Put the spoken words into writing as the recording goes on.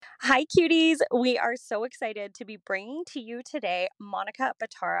Hi, cuties. We are so excited to be bringing to you today Monica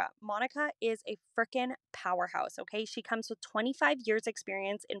Bhatara. Monica is a freaking powerhouse, okay? She comes with 25 years'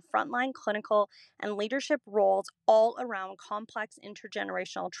 experience in frontline clinical and leadership roles all around complex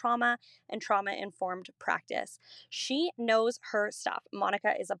intergenerational trauma and trauma informed practice. She knows her stuff.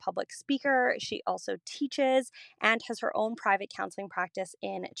 Monica is a public speaker. She also teaches and has her own private counseling practice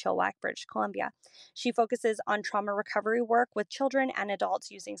in Chilliwack, British Columbia. She focuses on trauma recovery work with children and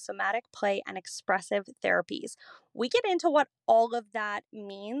adults using somatic play and expressive therapies. We get into what all of that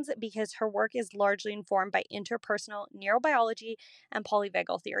means because her work is largely informed by interpersonal neurobiology and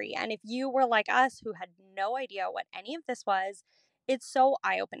polyvagal theory. And if you were like us who had no idea what any of this was, it's so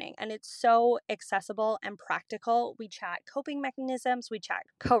eye-opening and it's so accessible and practical. We chat coping mechanisms, we chat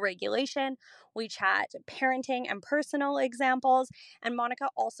co-regulation, we chat parenting and personal examples, and Monica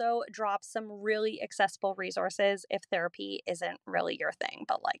also drops some really accessible resources if therapy isn't really your thing,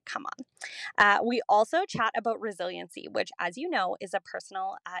 but like, come on. We also chat about resiliency, which, as you know, is a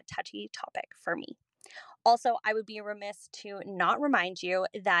personal, touchy topic for me. Also, I would be remiss to not remind you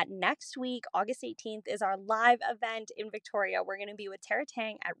that next week, August 18th, is our live event in Victoria. We're going to be with Tara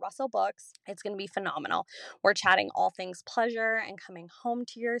Tang at Russell Books. It's going to be phenomenal. We're chatting all things pleasure and coming home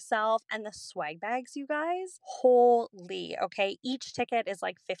to yourself, and the swag bags, you guys. Holy, okay. Each ticket is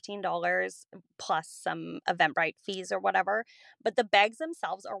like $15 plus some Eventbrite fees or whatever. But the bags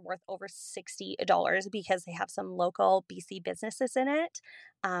themselves are worth over $60 because they have some local BC businesses in it.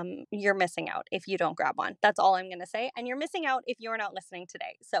 You're missing out if you don't grab one. That's all I'm going to say. And you're missing out if you're not listening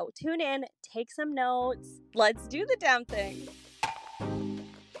today. So tune in, take some notes. Let's do the damn thing.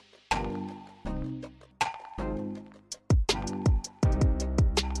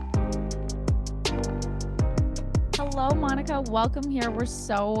 Hello, Monica. Welcome here. We're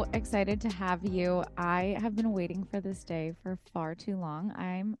so excited to have you. I have been waiting for this day for far too long.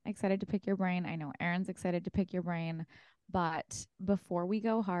 I'm excited to pick your brain. I know Erin's excited to pick your brain. But before we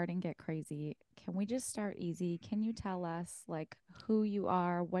go hard and get crazy, can we just start easy? Can you tell us like who you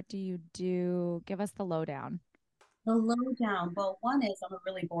are? What do you do? Give us the lowdown. The lowdown. Well, one is I'm a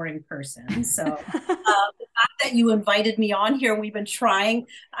really boring person. So the fact that you invited me on here, we've been trying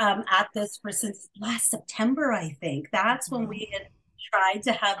at this for since last September, I think. That's when we had tried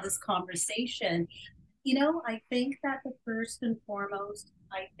to have this conversation. I think that the first and foremost,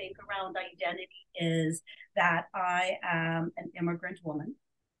 I think around identity is that I am an immigrant woman.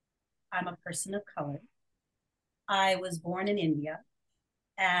 I'm a person of color. I was born in India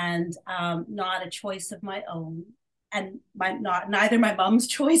and not a choice of my own, and neither my mom's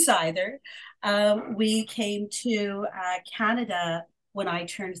choice either. We came to Canada when I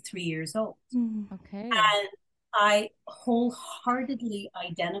turned 3 years old. Okay. And I wholeheartedly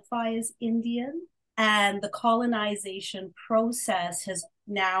identify as Indian. And the colonization process has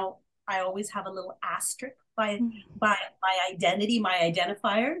now, I always have a little asterisk by my identity, my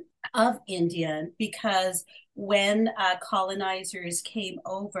identifier of Indian, because when colonizers came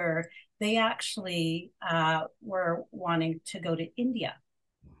over, they actually were wanting to go to India.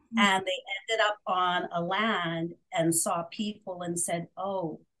 And they ended up on a land and saw people and said,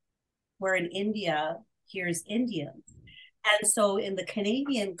 oh, we're in India, here's Indians. And so in the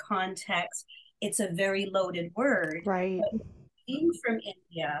Canadian context, it's a very loaded word. Right. But being from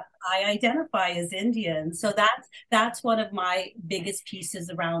India, I identify as Indian. So that's one of my biggest pieces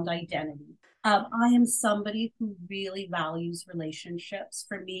around identity. I am somebody who really values relationships.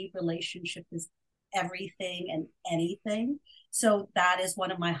 For me, relationship is everything and anything. So that is one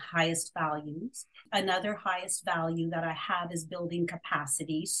of my highest values. Another highest value that I have is building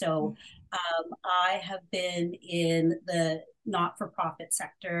capacity. So I have been in the not-for-profit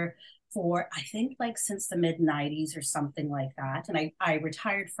sector for, I think, like since the mid-90s or something like that. And I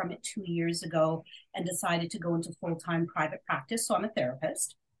retired from it 2 years ago and decided to go into full-time private practice. So I'm a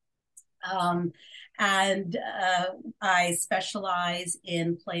therapist. And I specialize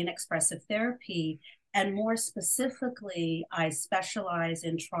in play and expressive therapy. And more specifically, I specialize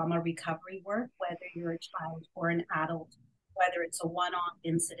in trauma recovery work, whether you're a child or an adult, whether it's a one-off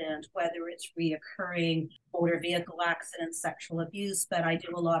incident, whether it's reoccurring motor vehicle accidents, sexual abuse, but I do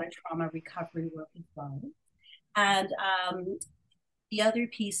a lot of trauma recovery work as well. And the other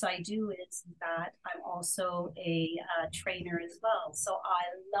piece I do is that I'm also a trainer as well. So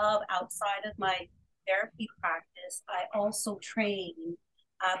I love, outside of my therapy practice, I also train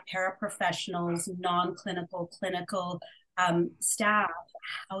paraprofessionals, non-clinical, clinical staff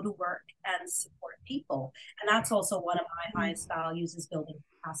how to work and support people. And that's also one of my highest values, is building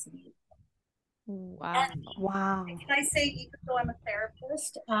capacity. Wow. Wow. Can I say, even though I'm a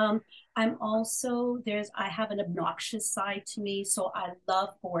therapist, I'm also I have an obnoxious side to me. So I love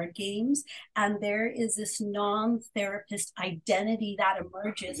board games, and there is this non-therapist identity that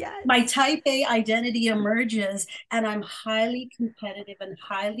emerges. Yes. My type A identity emerges, and I'm highly competitive and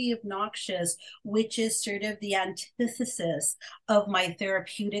highly obnoxious, which is sort of the antithesis of my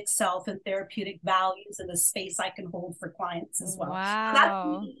therapeutic self and therapeutic values and the space I can hold for clients as well. So that's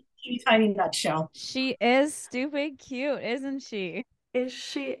Wow. me, in a tiny nutshell. She is stupid cute, isn't she? Is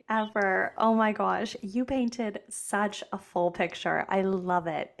she ever? Oh my gosh, you painted such a full picture. I love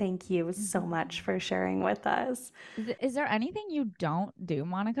it. Thank you so much Mhm. for sharing with us. Is there anything you don't do,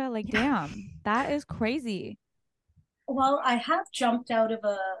 Monica? Like, Yeah. damn, that is crazy. Well, I have jumped out of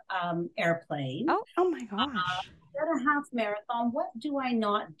a airplane, Oh, Oh my gosh. did a half marathon. What do I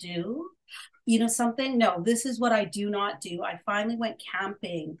not do? You know something? No, this is what I do not do. I finally went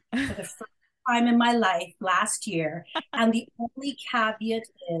camping for the first time in my life last year, and the only caveat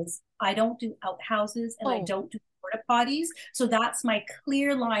is I don't do outhouses and I oh, don't do porta potties. So that's my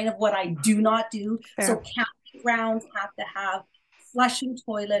clear line of what I do not do. So Fair. camping grounds have to have flushing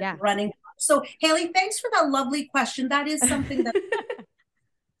toilet, yeah. running. So Haley, thanks for that lovely question. That is something that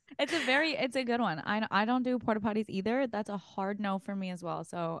It's a good one. I don't do porta potties either. That's a hard no for me as well.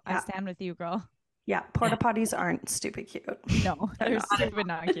 So I Yeah. stand with you, girl. Yeah. Porta potties aren't stupid cute. No, They're they're not. stupid,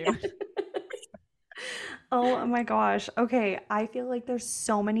 not cute. Oh my gosh. Okay. I feel like there's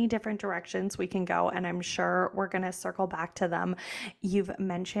so many different directions we can go, and I'm sure we're going to circle back to them. You've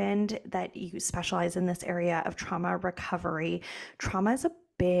mentioned that you specialize in this area of trauma recovery. Trauma is a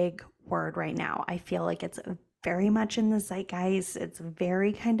big word right now. I feel like it's very much in the zeitgeist, it's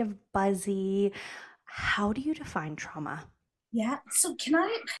very kind of buzzy. How do you define trauma? yeah. So can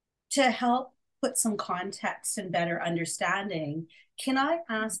I, to help put some context and better understanding, can I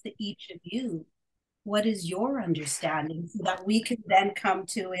ask that each of you, what is your understanding so that we can then come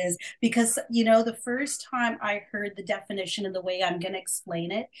to is because the first time I heard the definition and the way I'm going to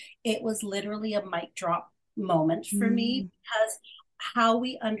explain it, it was literally a mic drop moment for me Mm, because how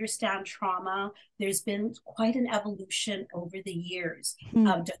we understand trauma, there's been quite an evolution over the years hmm.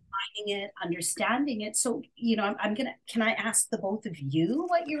 of defining it, understanding it. So, I'm gonna, can I ask the both of you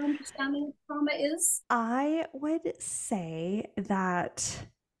what your understanding of trauma is? I would say that,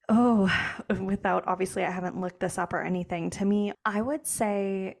 oh, without obviously, I haven't looked this up or anything. To me, I would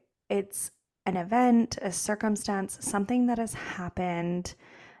say it's an event, a circumstance, something that has happened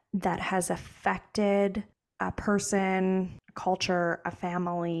that has affected a person, a culture, a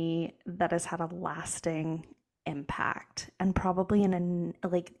family that has had a lasting impact, and probably in a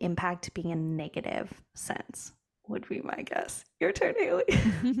like impact being a negative sense would be my guess. Your turn, Haley.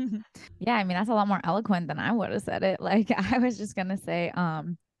 Yeah, I mean, that's a lot more eloquent than I would have said it. Like I was just gonna say, I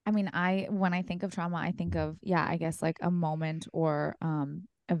mean, I when I think of trauma, I think of, yeah, I guess like a moment or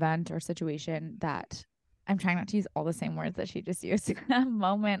event or situation that I'm trying not to use all the same words that she just used. A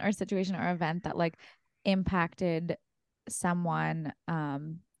moment or situation or event that like impacted someone,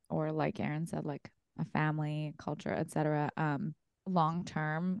 or like Aaron said, like a family, culture, etc. Long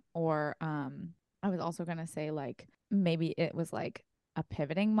term, or I was also gonna say like maybe it was like a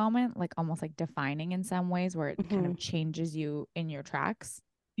pivoting moment, like almost like defining in some ways where it kind Mhm. of changes you in your tracks.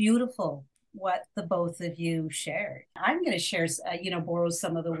 Beautiful what the both of you shared. I'm going to share, borrow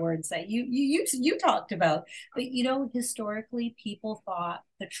some of the words that you talked about. But historically, people thought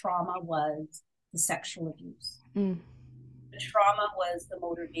the trauma was the sexual abuse. Mm. The trauma was the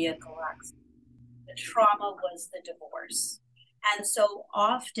motor vehicle accident. The trauma was the divorce. And so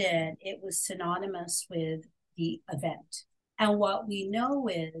often it was synonymous with the event. And what we know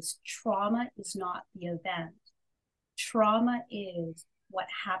is trauma is not the event. Trauma is what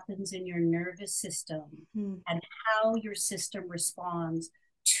happens in your nervous system Mm. and how your system responds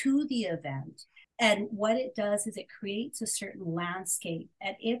to the event. And what it does is it creates a certain landscape.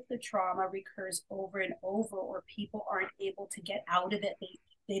 And if the trauma recurs over and over, or people aren't able to get out of it,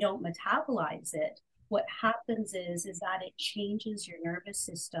 they don't metabolize it. What happens is that it changes your nervous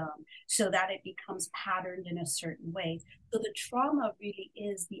system so that it becomes patterned in a certain way. So the trauma really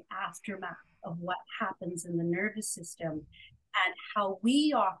is the aftermath of what happens in the nervous system. And how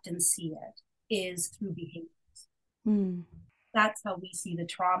we often see it is through behaviors. Mm. That's how we see the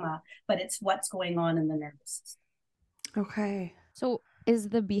trauma, but it's what's going on in the nervous system. Okay. So is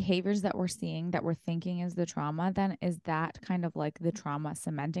the behaviors that we're seeing that we're thinking is the trauma, then is that kind of like the trauma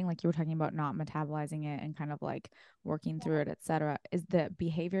cementing, like you were talking about not metabolizing it and kind of like working through it, etc. Is the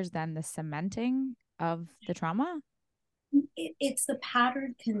behaviors then the cementing of the trauma? It's the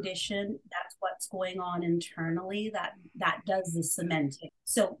patterned condition. That's what's going on internally that does the cementing.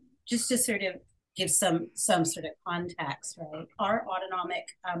 So just to sort of give some sort of context, right? Our autonomic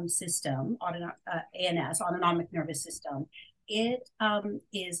system, ANS, autonomic nervous system, it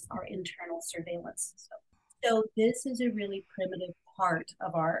is our internal surveillance system. So this is a really primitive part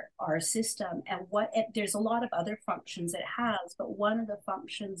of our system, and there's a lot of other functions it has, but one of the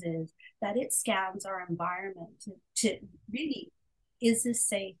functions is that it scans our environment to really, is this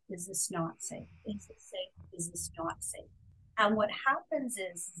safe? Is this not safe? Is this safe? Is this not safe? And what happens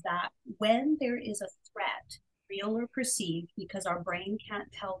is that when there is a threat, real or perceived, because our brain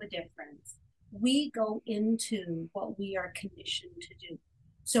can't tell the difference, we go into what we are conditioned to do.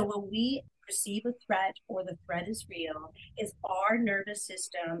 So when we perceive a threat or the threat is real, is our nervous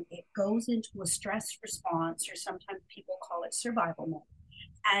system, it goes into a stress response, or sometimes people call it survival mode.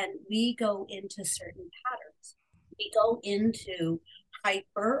 And we go into certain patterns. We go into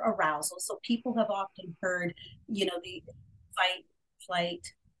hyper arousal. So people have often heard, the fight,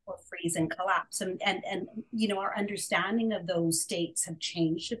 flight, or freeze and collapse. And our understanding of those states have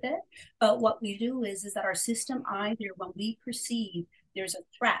changed a bit. But what we do is that our system, either when we perceive there's a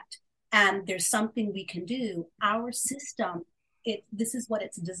threat and there's something we can do, our system, this is what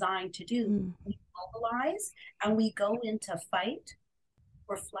it's designed to do. We mobilize and we go into fight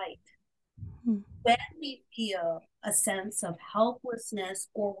or flight. When we feel a sense of helplessness,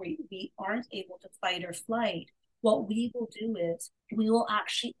 or we aren't able to fight or flight, what we will do is we will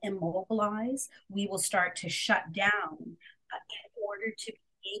actually immobilize. We will start to shut down in order to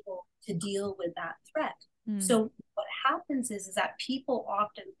be able to deal with that threat. So what happens is that people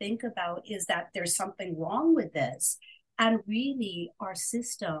often think about is that there's something wrong with this. And really, our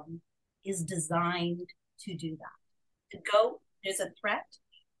system is designed to do that. There's a threat,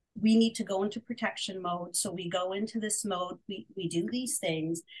 we need to go into protection mode. So we go into this mode, we do these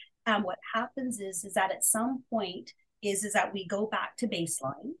things. And what happens is that at some point is that we go back to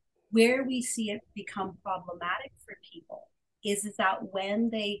baseline. Where we see it become problematic for people is that when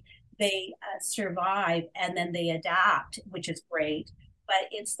they survive and then they adapt, which is great, but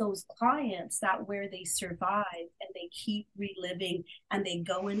it's those clients that where they survive and they keep reliving and they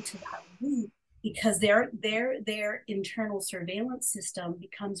go into that loop, because their internal surveillance system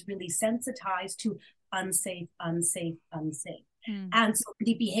becomes really sensitized to unsafe, unsafe, unsafe. And so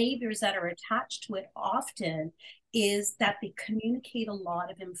the behaviors that are attached to it often is that they communicate a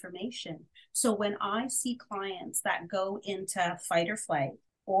lot of information. So when I see clients that go into fight or flight,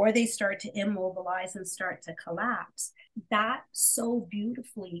 or they start to immobilize and start to collapse, that so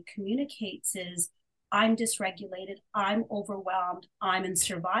beautifully communicates is, I'm dysregulated, I'm overwhelmed, I'm in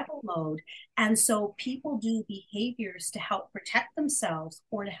survival mode. And so people do behaviors to help protect themselves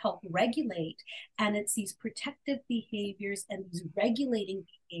or to help regulate. And it's these protective behaviors and these regulating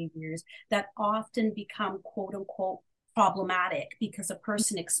behaviors that often become quote unquote problematic, because a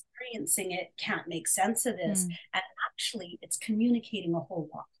person experiencing it can't make sense of this. And actually it's communicating a whole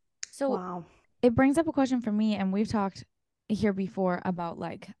lot. So wow. It brings up a question for me, and we've talked here before about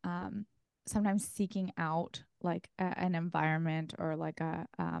sometimes seeking out an environment, or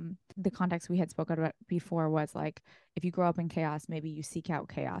the context we had spoken about before was if you grow up in chaos, maybe you seek out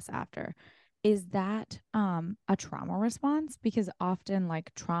chaos after. Is that a trauma response? Because often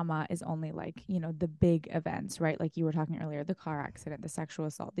trauma is only the big events, right? Like you were talking earlier, the car accident, the sexual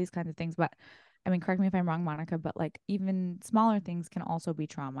assault, these kinds of things. But I mean, correct me if I'm wrong, Monica, but even smaller things can also be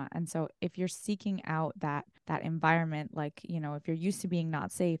trauma. And so if you're seeking out that environment, if you're used to being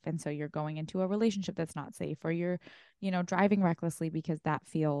not safe, and so you're going into a relationship that's not safe, or you're, driving recklessly because that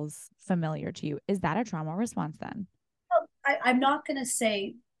feels familiar to you, is that a trauma response then? Well, I'm not going to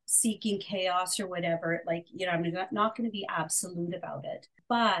say seeking chaos or whatever, I'm not going to be absolute about it,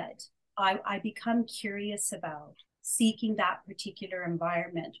 but I become curious about seeking that particular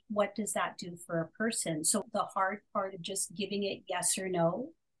environment. What does that do for a person? So the hard part of just giving it yes or no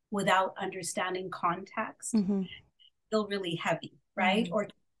without understanding context, feel really heavy, right? Or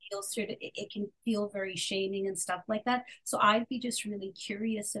feel it can feel very shaming and stuff like that. So I'd be just really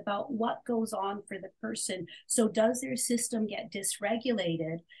curious about what goes on for the person. So does their system get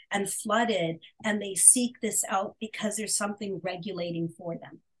dysregulated and flooded, and they seek this out because there's something regulating for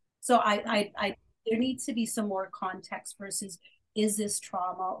them? So I there needs to be some more context versus, is this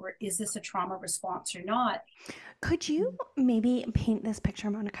trauma, or is this a trauma response or not? Could you maybe paint this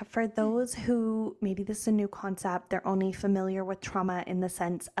picture, Monica, for those who maybe this is a new concept, they're only familiar with trauma in the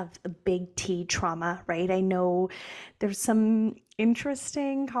sense of the big T trauma, right? I know there's some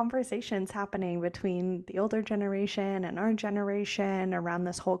interesting conversations happening between the older generation and our generation around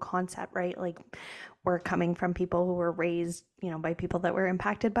this whole concept, right? We're coming from people who were raised, by people that were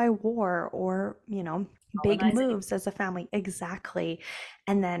impacted by war, or, big moves as a family. Exactly.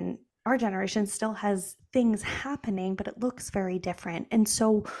 And then our generation still has things happening, but it looks very different. And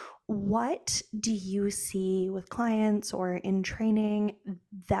so, what do you see with clients or in training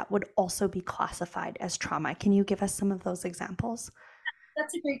that would also be classified as trauma? Can you give us some of those examples?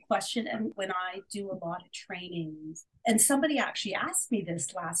 That's a great question. And when I do a lot of trainings, and somebody actually asked me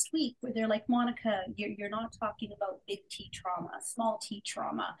this last week, where they're like, Monica, you're not talking about big T trauma, small T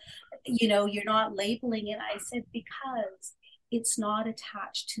trauma. You're not labeling it. I said, because it's not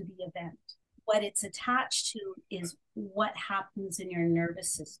attached to the event. What it's attached to is what happens in your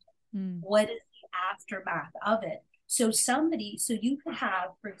nervous system. What is the aftermath of it? So you could have,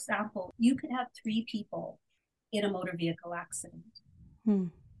 for example, you could have 3 people in a motor vehicle accident.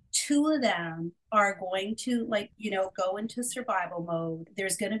 2 of them are going to go into survival mode.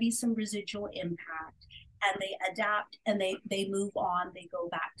 There's going to be some residual impact, and they adapt, and they move on, they go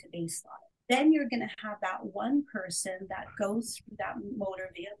back to baseline. Then you're going to have that one person that goes through that motor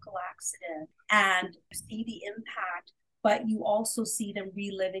vehicle accident and see the impact, but you also see them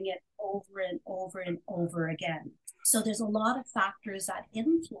reliving it over and over and over again. So there's a lot of factors that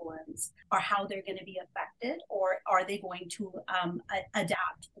influence or how they're going to be affected, or are they going to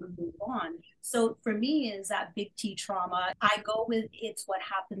adapt and move on. So for me, is that big T trauma, I go with it's what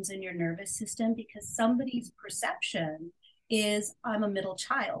happens in your nervous system, because somebody's perception is I'm a middle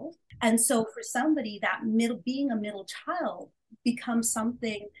child. And so for somebody, that being a middle child becomes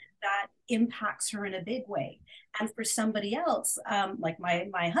something that impacts her in a big way. And for somebody else, like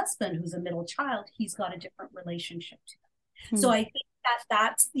my husband, who's a middle child, he's got a different relationship to it. So I think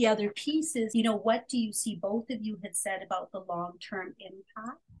that's the other piece is, what do you see? Both of you had said about the long-term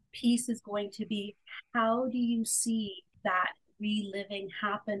impact piece is going to be, how do you see that reliving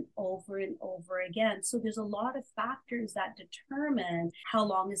happen over and over again? So there's a lot of factors that determine how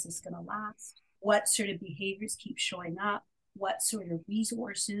long is this going to last? What sort of behaviors keep showing up? What sort of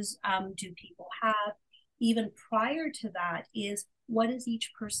resources do people have? Even prior to that is, what is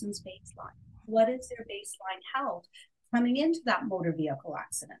each person's baseline? What is their baseline health coming into that motor vehicle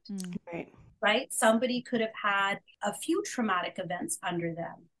accident? Right? Somebody could have had a few traumatic events under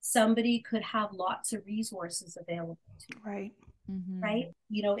them. Somebody could have lots of resources available to them. Right. Right?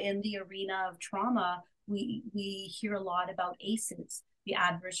 In the arena of trauma, we hear a lot about ACEs, the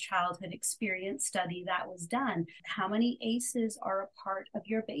adverse childhood experience study that was done. How many ACEs are a part of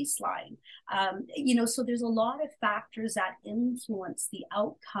your baseline? So there's a lot of factors that influence the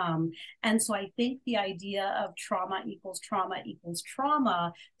outcome. And so I think the idea of trauma equals trauma equals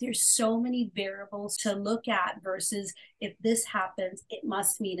trauma, there's so many variables to look at versus if this happens, it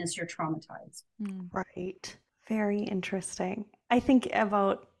must mean as you're traumatized. Right. Very interesting. I think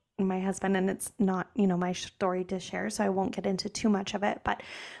about my husband, and it's not, my story to share, so I won't get into too much of it, but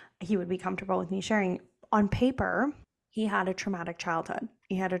he would be comfortable with me sharing. On paper, he had a traumatic childhood.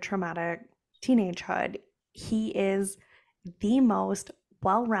 He had a traumatic teenagehood. He is the most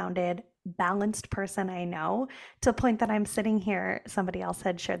well-rounded, balanced person I know, to the point that I'm sitting here, somebody else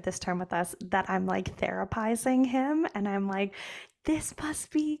had shared this term with us, that I'm like therapizing him, and I'm like, this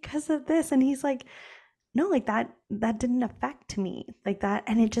must be because of this. And he's like, no, like that didn't affect me like that.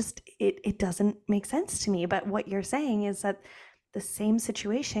 And it doesn't make sense to me. But what you're saying is that the same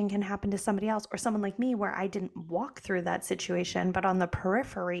situation can happen to somebody else, or someone like me, where I didn't walk through that situation, but on the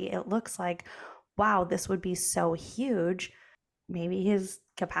periphery, it looks like, wow, this would be so huge. Maybe his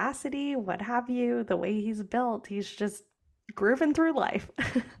capacity, what have you, the way he's built, he's just grooving through life.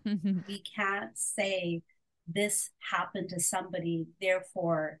 We can't say this happened to somebody,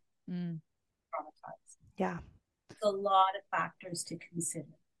 therefore traumatized. Yeah. It's a lot of factors to consider.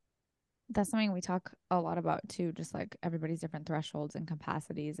 That's something we talk a lot about too, just like everybody's different thresholds and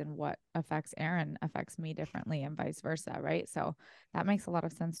capacities, and what affects Aaron affects me differently and vice versa, right? So that makes a lot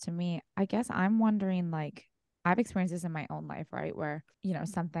of sense to me. I guess I'm wondering, like, I've experienced this in my own life, right? Where,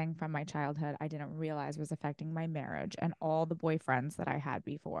 something from my childhood I didn't realize was affecting my marriage and all the boyfriends that I had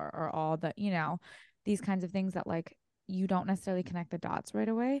before, or all the, these kinds of things that, like, you don't necessarily connect the dots right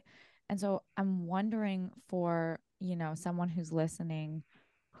away. And so I'm wondering for, someone who's listening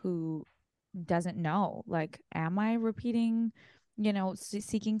who doesn't know, like, am I repeating,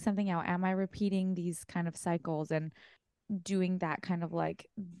 seeking something out? Am I repeating these kind of cycles and doing that kind of like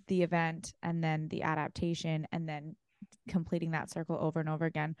the event and then the adaptation and then completing that circle over and over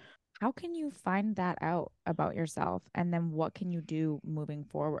again? How can you find that out about yourself? And then what can you do moving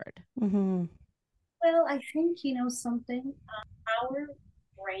forward? Well, I think, something, our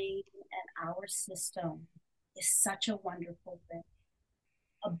brain and our system is such a wonderful thing.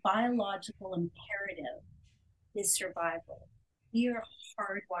 A biological imperative is survival. We are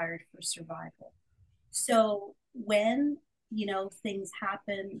hardwired for survival. So when things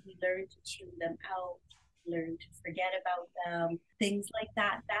happen, we learn to tune them out, learn to forget about them, things like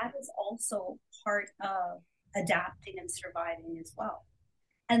that. That is also part of adapting and surviving as well.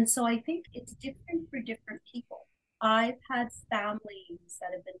 And so I think it's different for different people. I've had families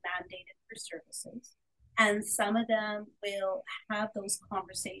that have been mandated for services, and some of them will have those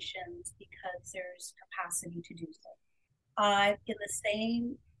conversations because there's capacity to do so. In the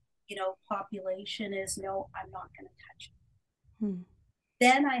same, population is no, I'm not going to touch it. Hmm.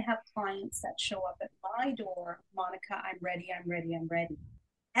 Then I have clients that show up at my door, Monica, I'm ready, I'm ready, I'm ready.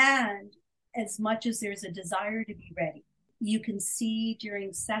 And as much as there's a desire to be ready, you can see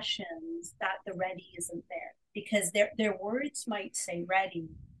during sessions that the ready isn't there because their words might say ready,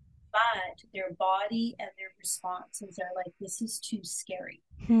 but their body and their responses are like, this is too scary.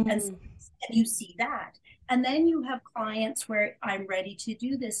 And, Hmm. and you see that. And then you have clients where I'm ready to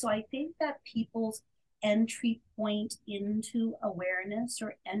do this. So I think that people's entry point into awareness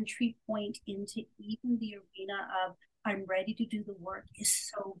or entry point into even the arena of I'm ready to do the work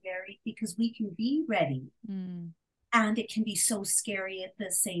is so varied because we can be ready and it can be so scary at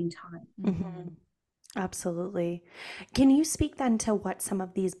the same time. Mm-hmm. Absolutely. Can you speak then to what some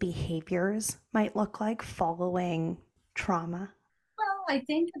of these behaviors might look like following trauma? Well, I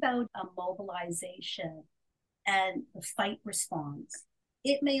think about a mobilization and the fight response.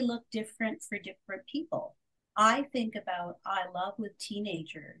 It may look different for different people. I think about, I love with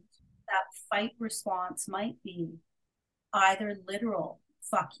teenagers, that fight response might be either literal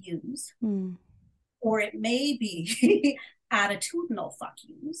fuck yous, or it may be attitudinal fuck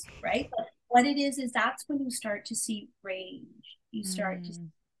yous, right? But what it is that's when you start to see rage, you start to see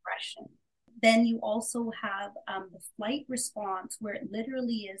aggression. Then you also have the flight response where it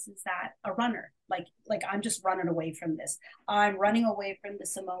literally is that a runner, like I'm just running away from this. I'm running away from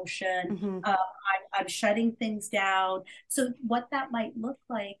this emotion. Mm-hmm. I'm shutting things down. So what that might look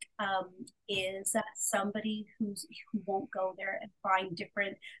like is that somebody who won't go there and find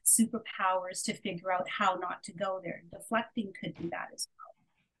different superpowers to figure out how not to go there. Deflecting could be that as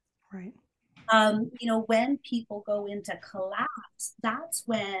well. Right. When people go into collapse, that's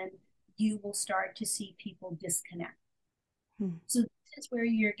when you will start to see people disconnect. So this is where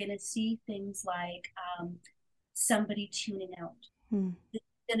you're going to see things like somebody tuning out. It's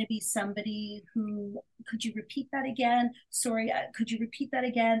going to be somebody who, could you repeat that again? Sorry, could you repeat that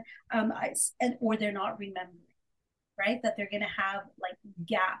again? Or they're not remembering, right? That they're going to have like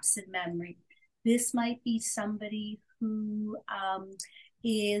gaps in memory. This might be somebody who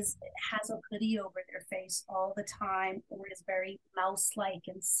has a hoodie over their face all the time or is very mouse-like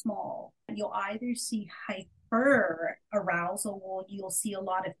and small. You'll either see hyper arousal, or you'll see a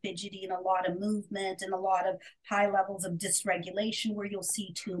lot of fidgety and a lot of movement and a lot of high levels of dysregulation where you'll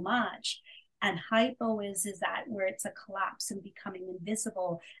see too much. And hypo is that where it's a collapse and becoming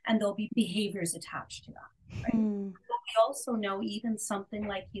invisible, and there'll be behaviors attached to that, right? We also know even something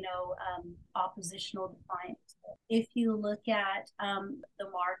like, oppositional defiance. If you look at the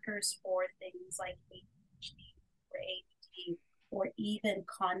markers for things like ADHD or ADD or even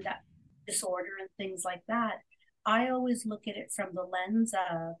conduct disorder and things like that, I always look at it from the lens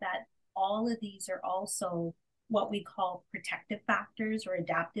of that all of these are also what we call protective factors or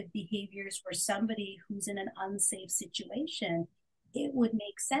adaptive behaviors for somebody who's in an unsafe situation. It would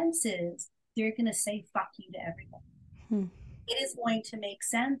make sense is they're going to say fuck you to everyone. It is going to make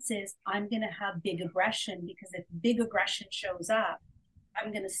sense is I'm going to have big aggression because if big aggression shows up,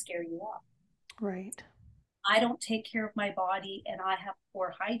 I'm going to scare you off. Right. I don't take care of my body and I have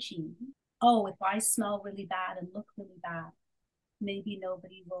poor hygiene. Oh, if I smell really bad and look really bad, maybe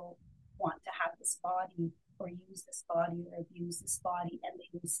nobody will want to have this body or use this body or abuse this body, and they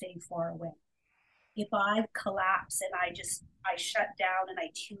will stay far away. If I collapse and I shut down and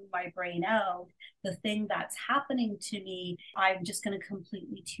I tune my brain out, the thing that's happening to me, I'm just going to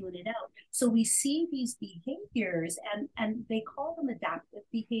completely tune it out. So we see these behaviors and they call them adaptive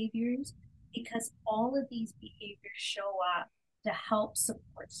behaviors because all of these behaviors show up to help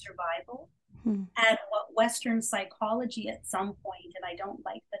support survival. And what Western psychology at some point, and I don't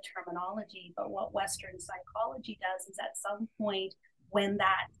like the terminology, but what Western psychology does is at some point when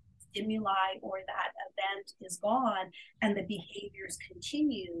that stimuli or that event is gone and the behaviors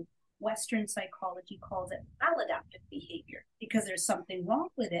continue, Western psychology calls it maladaptive behavior because there's something wrong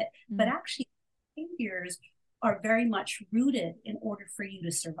with it. But actually, behaviors are very much rooted in order for you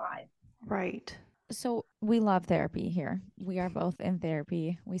to survive. Right. So we love therapy here. We are both in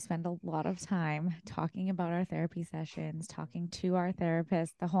therapy. We spend a lot of time talking about our therapy sessions, talking to our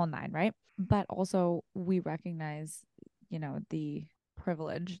therapist, the whole nine, right? But also we recognize, the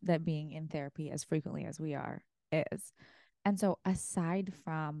privilege that being in therapy as frequently as we are is. And so aside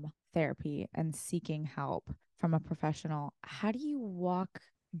from therapy and seeking help from a professional, how do you walk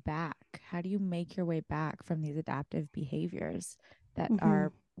back? How do you make your way back from these adaptive behaviors that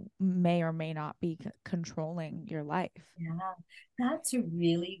are may or may not be controlling your life? Yeah, that's a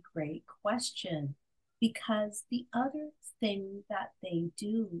really great question because the other thing that they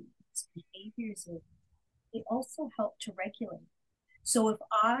do, these behaviors, is they also help to regulate. So if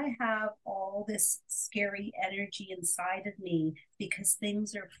I have all this scary energy inside of me because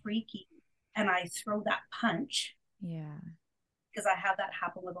things are freaky and I throw that punch, Yeah. because I have that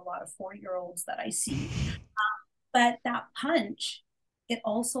happen with a lot of 4-year-olds that I see, but that punch, it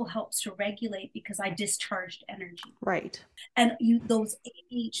also helps to regulate because I discharged energy. Right. And those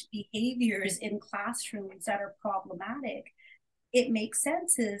AH behaviors in classrooms that are problematic, it makes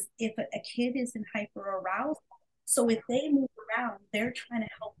sense is if a kid is in hyper arousal, so if they move around, they're trying to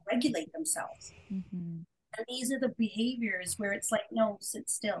help regulate themselves. Mm-hmm. And these are the behaviors where it's like, no, sit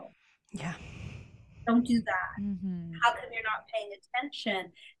still. Yeah. Don't do that. Mm-hmm. How come you're not paying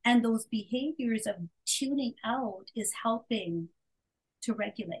attention? And those behaviors of tuning out is helping to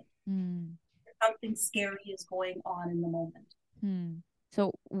regulate. Mm. Something scary is going on in the moment.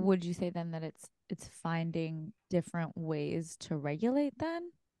 So would you say then that it's finding different ways to regulate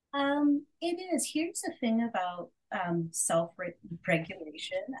then? It is. Here's the thing about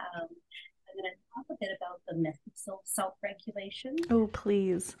self-regulation. I'm going to talk a bit about the myth of self-regulation. Oh,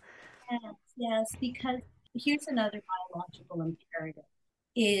 please. Yes, yes, because here's another biological imperative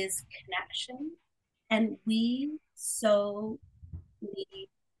is connection. And we so need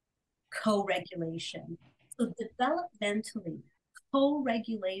co-regulation. So developmentally,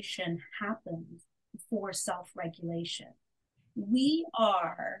 co-regulation happens before self-regulation. We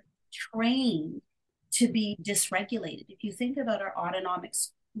are trained to be dysregulated. If you think about our autonomic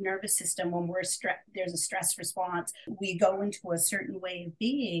nervous system, when there's a stress response, we go into a certain way of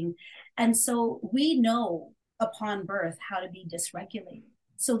being. And so we know upon birth how to be dysregulated.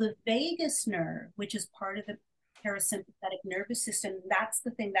 So the vagus nerve, which is part of the parasympathetic nervous system, that's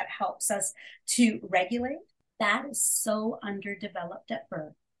the thing that helps us to regulate. That is so underdeveloped at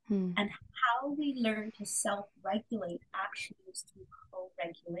birth. And how we learn to self-regulate actually is through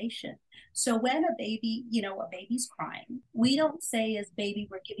co-regulation. So when a baby's crying, we don't say as baby,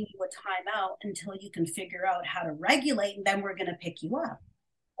 we're giving you a timeout until you can figure out how to regulate, and then we're going to pick you up.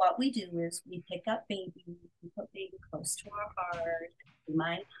 What we do is we pick up baby, we put baby close to our heart, we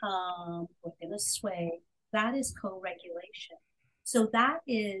might hum, we're going to sway. That is co-regulation. So that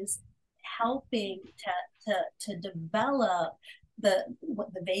is helping to develop the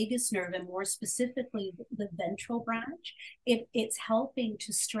vagus nerve, and more specifically the ventral branch. It's helping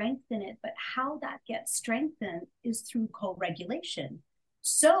to strengthen it, but how that gets strengthened is through co-regulation.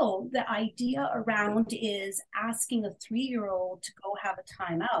 So the idea around is asking a 3-year-old to go have a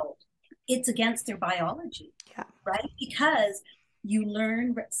timeout. It's against their biology, right? Because you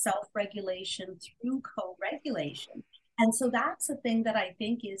learn self-regulation through co-regulation. And so that's the thing that I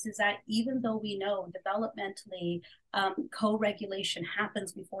think is that even though we know developmentally co-regulation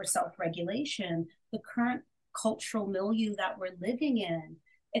happens before self-regulation, the current cultural milieu that we're living in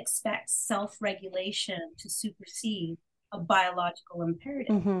expects self-regulation to supersede a biological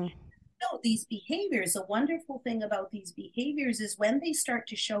imperative. So these behaviors, the wonderful thing about these behaviors is when they start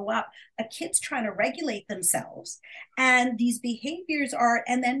to show up, a kid's trying to regulate themselves. And these behaviors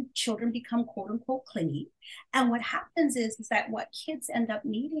and then children become quote unquote clingy. And what happens is that what kids end up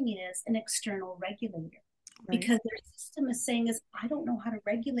needing is an external regulator. Right. Because their system is saying is, I don't know how to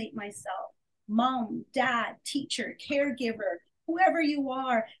regulate myself. Mom, dad, teacher, caregiver, whoever you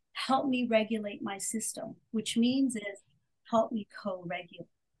are, help me regulate my system, which means is help me co-regulate.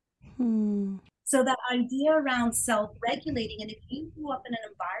 So that idea around self-regulating, and if you grew up in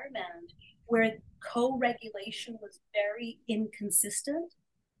an environment where co-regulation was very inconsistent,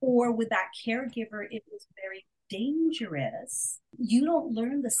 or with that caregiver, it was very dangerous, you don't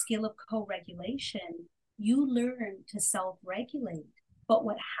learn the skill of co-regulation. You learn to self-regulate. But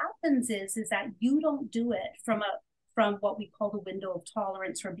what happens is that you don't do it from what we call the window of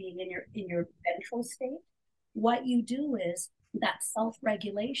tolerance or being in your ventral state. What you do is that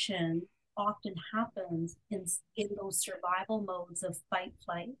self-regulation often happens in those survival modes of fight,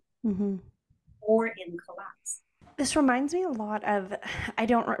 flight, or in collapse. This reminds me a lot of, I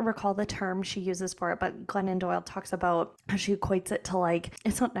don't recall the term she uses for it, but Glennon Doyle talks about how she equates it to like,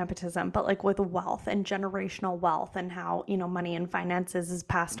 it's not nepotism, but like with wealth and generational wealth and how, money and finances is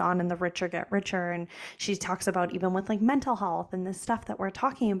passed on and the richer get richer. And she talks about even with like mental health and this stuff that we're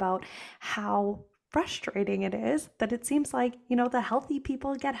talking about, how frustrating it is that it seems like, the healthy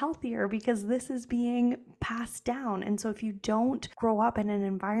people get healthier because this is being passed down. And so if you don't grow up in an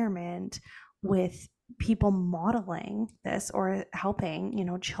environment with people modeling this or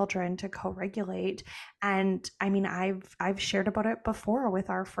helping, children to co-regulate. And I mean, I've shared about it before with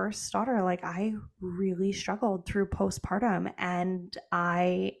our first daughter. Like, I really struggled through postpartum, and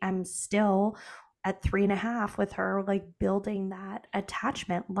I am still at 3.5 with her, like, building that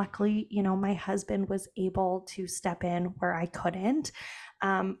attachment. Luckily, my husband was able to step in where I couldn't.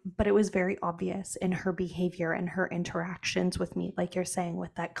 But it was very obvious in her behavior and her interactions with me, like you're saying,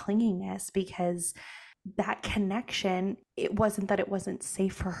 with that clinginess, because that connection, it wasn't that it wasn't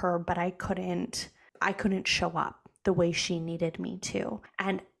safe for her, but I couldn't show up the way she needed me to.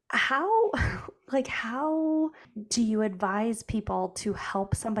 And how how do you advise people to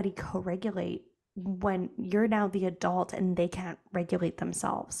help somebody co-regulate when you're now the adult and they can't regulate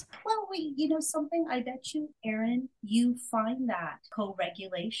themselves? Well, something, I bet you, Erin, you find that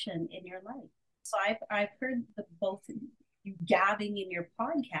co-regulation in your life. So I've heard the both of you gabbing in your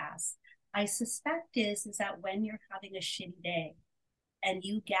podcast. I suspect is that when you're having a shitty day and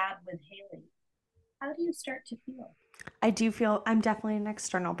you gab with Haley, how do you start to feel? I do feel I'm definitely an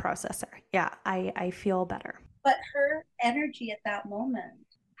external processor. Yeah, I feel better. But her energy at that moment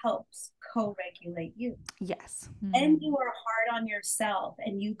helps co-regulate you. Yes. And you are hard on yourself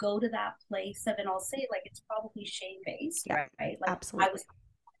and you go to that place of, and I'll say, like, it's probably shame-based, Yeah, right? Like, absolutely.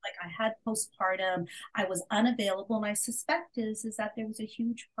 I had postpartum, I was unavailable, and I suspect is that there was a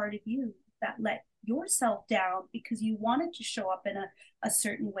huge part of you that let yourself down because you wanted to show up in a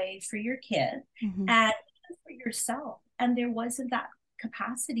certain way for your kid Mm-hmm. and even for yourself. And there wasn't that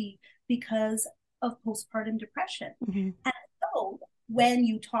capacity because of postpartum depression. Mm-hmm. And so when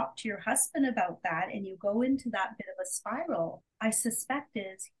you talk to your husband about that and you go into that bit of a spiral, I suspect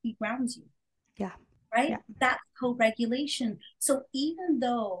is he grounds you. Yeah. Right? Yeah. That's co-regulation. So even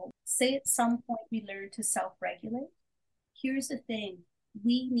though, say at some point we learn to self-regulate, here's the thing,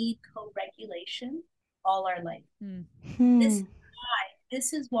 we need co-regulation all our life.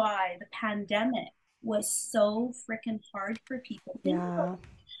 This is why the pandemic was so freaking hard for people. Think about it.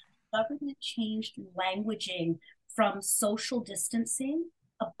 Government changed languaging from social distancing.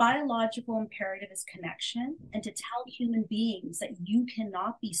 A biological imperative is connection, and to tell human beings that you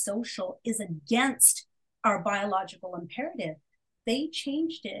cannot be social is against our biological imperative. They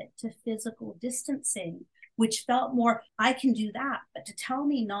changed it to physical distancing, which felt more, I can do that, but to tell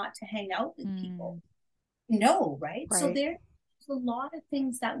me not to hang out with people, no, right? So there's a lot of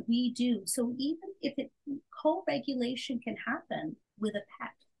things that we do. So even if co-regulation can happen with a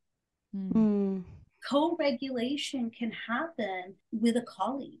pet. Co-regulation can happen with a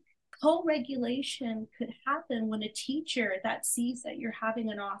colleague. Co-regulation could happen when a teacher that sees that you're having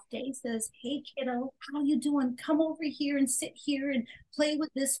an off day says, hey kiddo, how you doing? Come over here and sit here and play with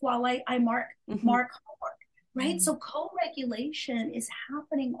this while I mark homework, right? So co-regulation is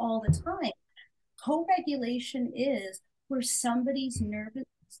happening all the time. Co-regulation is where somebody's nervous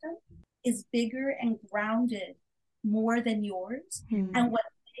system is bigger and grounded more than yours. And what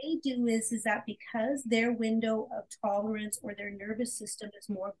they do is that because their window of tolerance or their nervous system is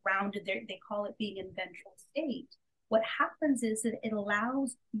more grounded, they call it being in ventral state. What happens is that it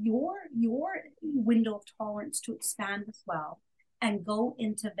allows your window of tolerance to expand as well and go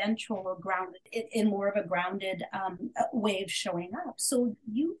into ventral or grounded in more of a grounded way of showing up. So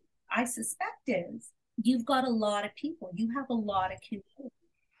I suspect is you've got a lot of people, you have a lot of community,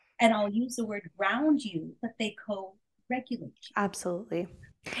 and I'll use the word ground you, but they co-regulate you. Absolutely.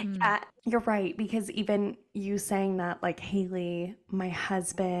 Yeah, you're right, because even you saying that, like, Haley, my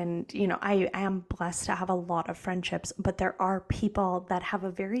husband, I am blessed to have a lot of friendships, but there are people that have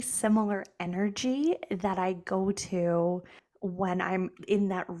a very similar energy that I go to when I'm in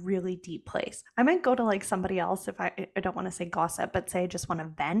that really deep place. I might go to, like, somebody else if I don't want to say gossip, but say I just want to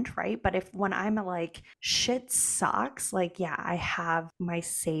vent, right? But when I'm like, shit sucks, like, yeah, I have my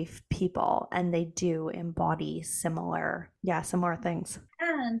safe people and they do embody similar things.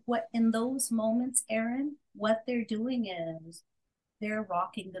 And what in those moments, Erin, what they're doing is they're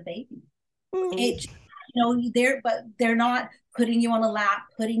rocking the baby. They're not putting you on a lap,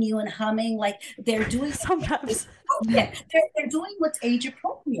 putting you in humming, like they're doing sometimes. They're doing what's age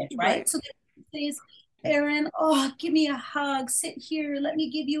appropriate, right? So they say, Erin, oh, give me a hug, sit here, let me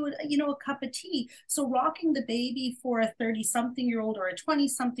give you a cup of tea. So rocking the baby for a 30-something-year-old or a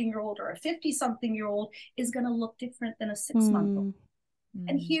 20-something-year-old or a 50-something-year-old is going to look different than a 6-month-old.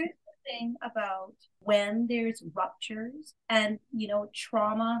 And here's the thing about when there's ruptures, and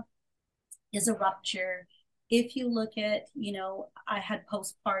trauma is a rupture, if you look at, I had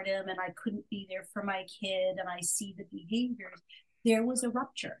postpartum and I couldn't be there for my kid and I see the behaviors, there was a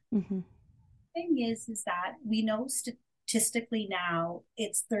rupture. Mm-hmm. Thing is that we know statistically now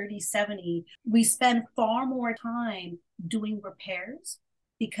it's 30/70. We spend far more time doing repairs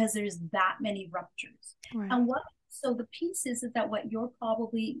because there's that many ruptures. Right. And so the piece is that what you're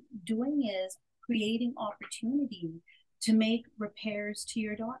probably doing is creating opportunity to make repairs to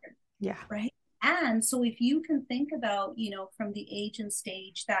your daughter. Yeah. Right. And so if you can think about, from the age and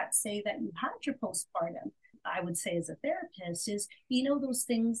stage that say that you had your postpartum, I would say as a therapist is, those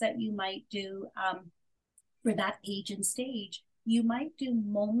things that you might do for that age and stage, you might do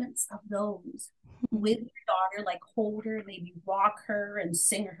moments of those with your daughter, like hold her, maybe rock her and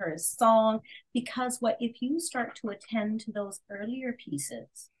sing her a song. Because if you start to attend to those earlier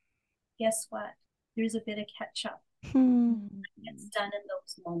pieces, guess what? There's a bit of catch up. It's done in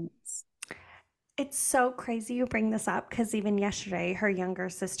those moments. It's so crazy you bring this up because even yesterday, her younger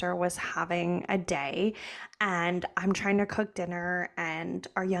sister was having a day and I'm trying to cook dinner, and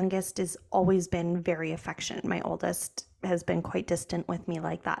our youngest has always been very affectionate. My oldest has been quite distant with me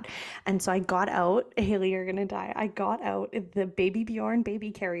like that. And so I got out, Haley, you're going to die. I got out the Baby Bjorn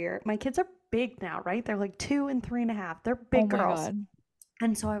baby carrier. My kids are big now, right? They're like 2 and 3.5. They're big girls. God.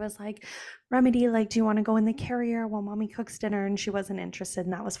 And so I was like, Remedy, like, do you want to go in the carrier while mommy cooks dinner? And she wasn't interested,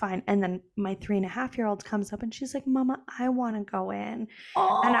 and that was fine. And then my 3.5-year-old comes up and she's like, Mama, I want to go in.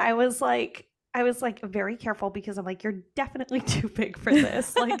 Oh. And I was like very careful because I'm like, you're definitely too big for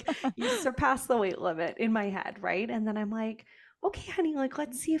this. Like, you surpass the weight limit in my head, right? And then I'm like, okay, honey, like,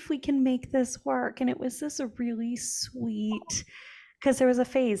 let's see if we can make this work. And it was this really sweet, because there was a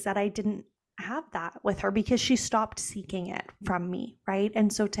phase that I didn't have that with her because she stopped seeking it from me, right?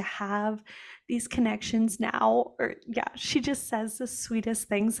 And so to have these connections now, she just says the sweetest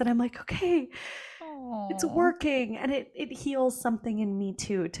things that I'm like, okay, it's working. And it heals something in me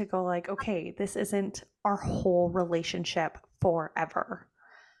too, to go like, okay, this isn't our whole relationship forever.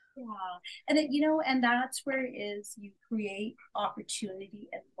 Yeah. And and that's where you create opportunity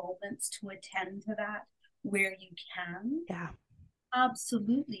and moments to attend to that where you can. Yeah.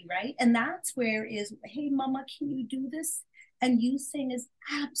 Absolutely, right? And that's where hey, Mama, can you do this? And you saying is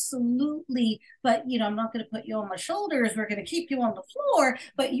absolutely, but I'm not going to put you on my shoulders. We're going to keep you on the floor.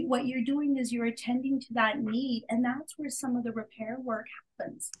 But what you're doing is you're attending to that need. And that's where some of the repair work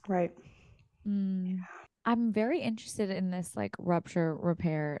happens. Right. I'm very interested in this like rupture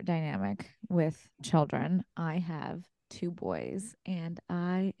repair dynamic with children. I have 2 boys and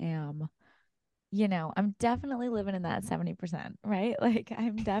I am, I'm definitely living in that 70%, right? Like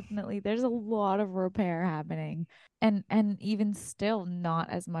there's a lot of repair happening, and even still not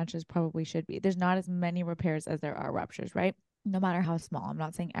as much as probably should be. There's not as many repairs as there are ruptures, right? No matter how small. I'm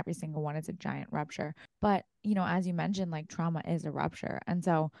not saying every single one is a giant rupture, but as you mentioned, like trauma is a rupture. And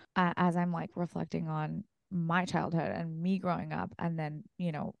so as I'm like reflecting on my childhood and me growing up, and then,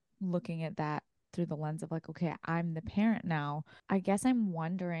 looking at that through the lens of like, okay, I'm the parent now. I guess I'm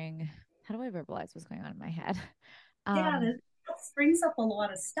wondering, how do I verbalize what's going on in my head? This brings up a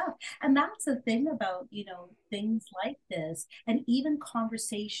lot of stuff. And that's the thing about, things like this, and even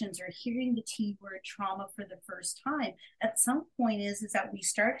conversations or hearing the T word trauma for the first time, at some point is that we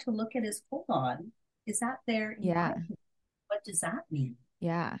start to look at as, hold on, is that there? Yeah. What does that mean?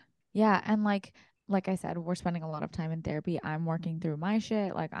 Yeah. Yeah. And like I said, we're spending a lot of time in therapy. I'm working through my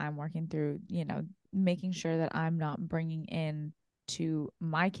shit. Like I'm working through, making sure that I'm not bringing in to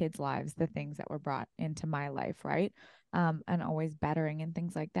my kids' lives the things that were brought into my life, right? And always bettering and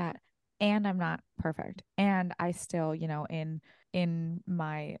things like that. And I'm not perfect. And I still, in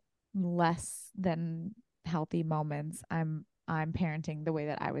my less than healthy moments, I'm parenting the way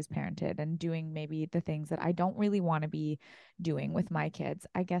that I was parented and doing maybe the things that I don't really want to be doing with my kids.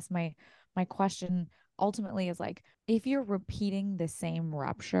 I guess my question ultimately is like, if you're repeating the same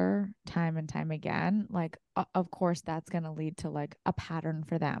rupture time and time again, like of course that's going to lead to like a pattern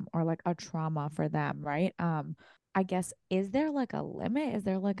for them or like a trauma for them, right? I guess, is there like a limit? Is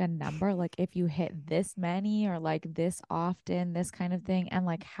there like a number? Like if you hit this many or like this often, this kind of thing, and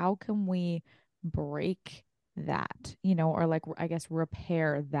like how can we break that, or like I guess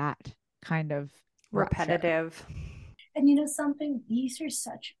repair that kind of repetitive rupture. And something, these are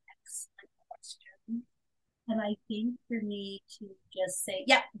such excellent questions. And I think for me to just say,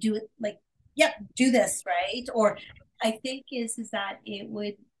 yeah, do it, like, yeah, do this, right? Or I think is that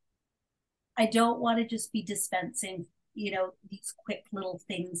I don't want to just be dispensing, these quick little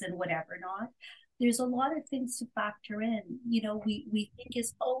things and whatever not. There's a lot of things to factor in. We think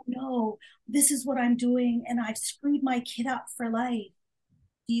is, oh no, this is what I'm doing and I've screwed my kid up for life.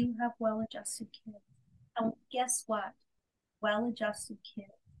 Do you have well-adjusted kids? And guess what? Well-adjusted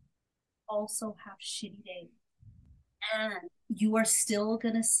kids also have shitty days. And you are still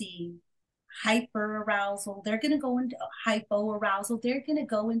going to see hyper arousal. They're going to go into hypo arousal. They're going to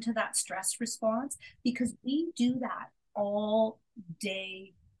go into that stress response because we do that all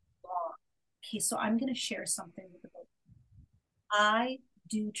day long. Okay, so I'm going to share something with you. I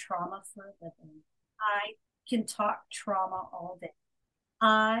do trauma for a living. I can talk trauma all day.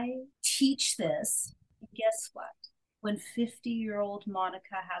 I teach this. Guess what? When 50-year-old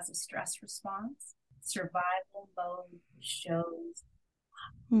Monica has a stress response, survival mode shows.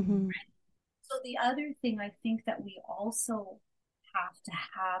 Mm-hmm. So the other thing I think that we also have to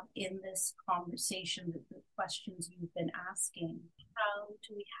have in this conversation, the questions you've been asking, how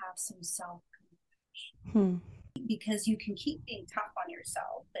do we have some self-compassion? Because you can keep being tough on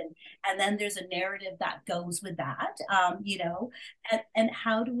yourself, and then there's a narrative that goes with that, and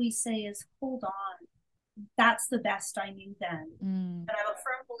how do we say is, hold on, that's the best I knew then. And I'm a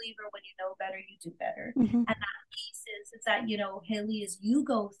firm believer, when you know better, you do better. And that piece is that, Haley, as you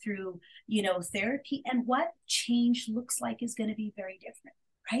go through, therapy, and what change looks like is going to be very different,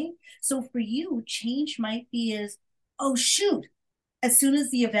 right? So for you, change might be is, oh, shoot, as soon as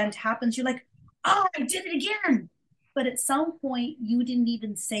the event happens, you're like, oh, I did it again. But at some point, you didn't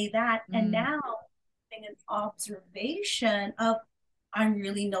even say that. And now, an observation of, I'm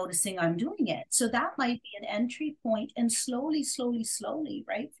really noticing I'm doing it. So that might be an entry point. And slowly, slowly, slowly,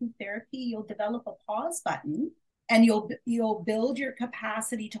 right, through therapy, you'll develop a pause button, and you'll build your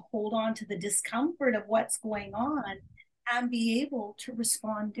capacity to hold on to the discomfort of what's going on and be able to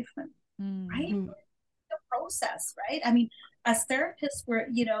respond differently, right? The process, right? I mean, as therapists,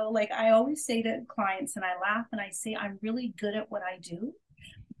 like I always say to clients, and I laugh and I say, I'm really good at what I do,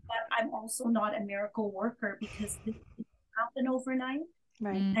 but I'm also not a miracle worker, because this didn't happen overnight,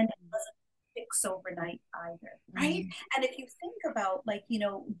 Right. and it doesn't fix overnight either, right? And if you think about, like,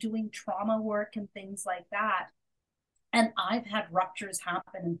 doing trauma work and things like that, and I've had ruptures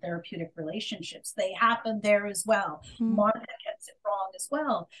happen in therapeutic relationships. They happen there as well. Monica gets it wrong as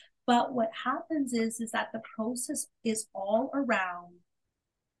well. But what happens is that the process is all around,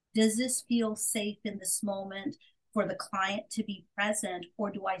 does this feel safe in this moment for the client to be present,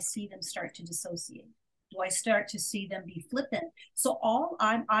 or do I see them start to dissociate? Do I start to see them be flippant? So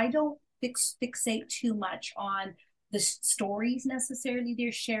I don't fixate too much on the stories necessarily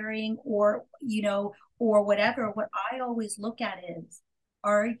they're sharing, or or whatever. What I always look at is,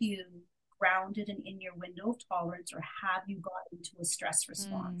 are you grounded and in your window of tolerance, or have you got into a stress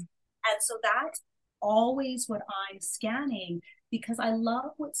response? And so that's always what I'm scanning, because I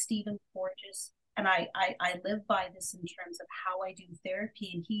love what Stephen Porges, and I live by this in terms of how I do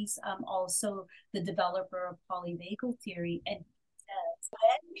therapy. And he's also the developer of polyvagal theory. And he says,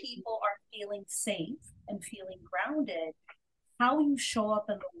 when people are feeling safe and feeling grounded, how you show up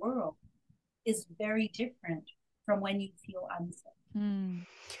in the world is very different from when you feel unsafe.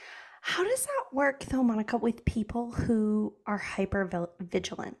 How does that work, though, Monica, with people who are hyper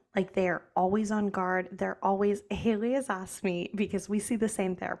vigilant? Like, they're always on guard. They're always, Haley has asked me, because we see the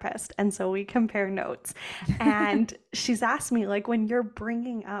same therapist, and so we compare notes. And she's asked me, like, when you're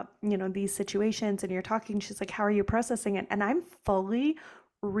bringing up, these situations and you're talking, she's like, how are you processing it? And I'm fully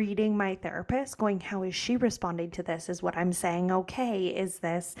reading my therapist, going, how is she responding to this? Is what I'm saying okay? Is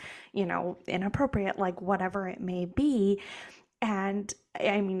this, inappropriate? Like, whatever it may be. And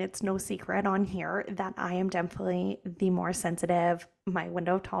I mean, it's no secret on here that I am definitely the more sensitive. My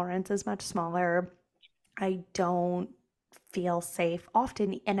window of tolerance is much smaller. I don't feel safe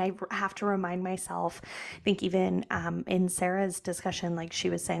often. And I have to remind myself, I think even in Sarah's discussion, like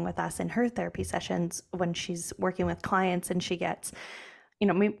she was saying with us in her therapy sessions, when she's working with clients and she gets,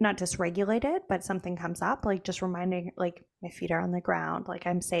 maybe not dysregulated, but something comes up, like just reminding, like, my feet are on the ground, like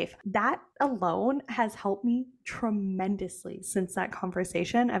I'm safe. That alone has helped me tremendously since that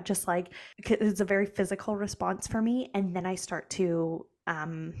conversation of just like, it's a very physical response for me. And then I start to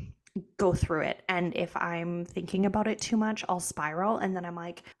go through it. And if I'm thinking about it too much, I'll spiral. And then I'm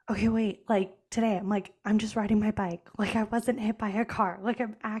like, okay, wait, like today, I'm like, I'm just riding my bike. Like I wasn't hit by a car. Like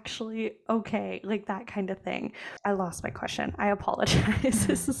I'm actually okay. Like that kind of thing. I lost my question. I apologize.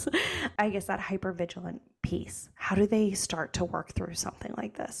 This is, I guess, that hypervigilant piece. How do they start to work through something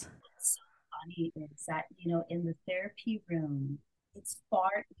like this? What's so funny is that, in the therapy room, it's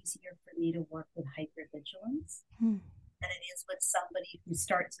far easier for me to work with hypervigilance than it is with somebody who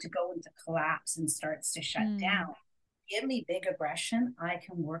starts to go into collapse and starts to shut down. Give me big aggression, I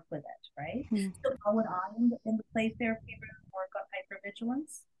can work with it, right? So how would I in the play therapy room work on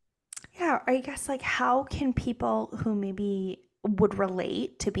hypervigilance? Yeah, I guess, like, how can people who maybe would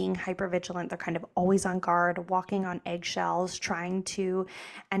relate to being hypervigilant. They're kind of always on guard, walking on eggshells, trying to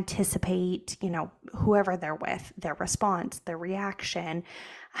anticipate, whoever they're with, their response, their reaction.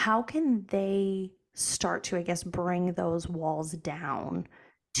 How can they start to, I guess, bring those walls down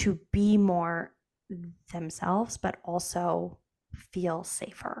to be more themselves, but also feel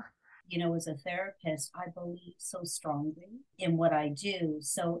safer? As a therapist, I believe so strongly in what I do.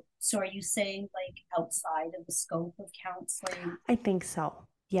 So are you saying like outside of the scope of counseling? I think so.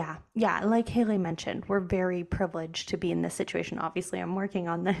 Yeah. Yeah. Like Haley mentioned, we're very privileged to be in this situation. Obviously, I'm working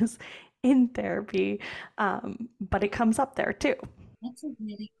on this in therapy, but it comes up there too. That's a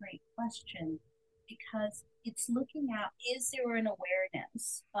really great question because it's looking at, is there an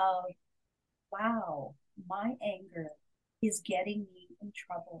awareness of, wow, my anger is getting me in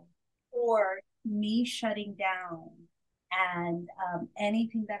trouble, or me shutting down, and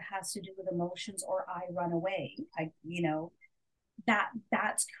anything that has to do with emotions, or I run away.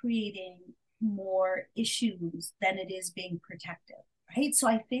 That's creating more issues than it is being protective, right? So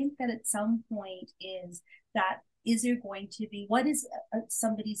I think that at some point is there going to be, what is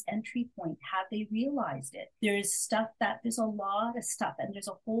somebody's entry point? Have they realized it? There's a lot of stuff, and there's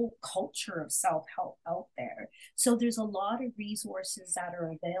a whole culture of self-help out there. So there's a lot of resources that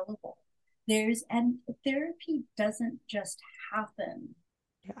are available. And therapy doesn't just happen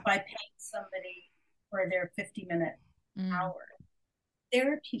by paying somebody for their 50-minute hour.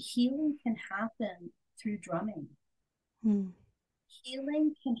 Therapy, healing can happen through drumming.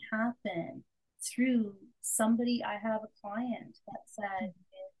 Healing can happen through somebody. I have a client that said,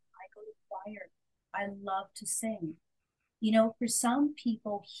 I go to choir. I love to sing. For some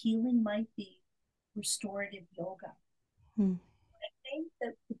people, healing might be restorative yoga. I think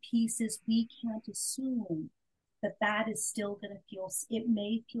that the piece is, we can't assume that is still going to it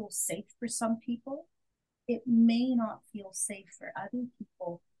may feel safe for some people. It may not feel safe for other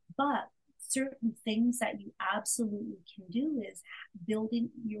people, but certain things that you absolutely can do is building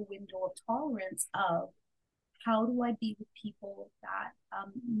your window of tolerance of, how do I be with people that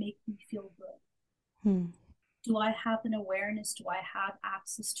make me feel good? Do I have an awareness? Do I have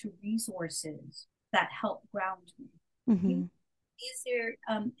access to resources that help ground me? Is there,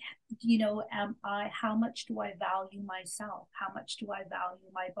 how much do I value myself? How much do I value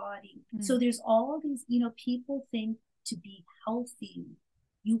my body? So there's all these, people think to be healthy,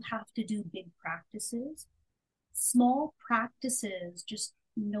 you have to do big practices. Small practices, just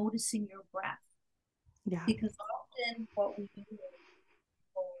noticing your breath. Yeah. Because often what we do is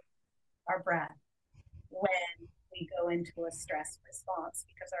hold our breath when we go into a stress response,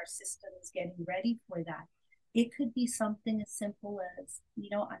 because our system is getting ready for that. It could be something as simple as, I'm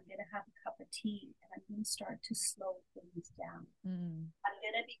going to have a cup of tea and I'm going to start to slow things down. I'm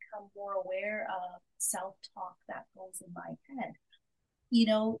going to become more aware of self-talk that goes in my head.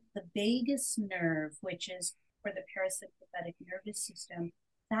 The vagus nerve, which is for the parasympathetic nervous system,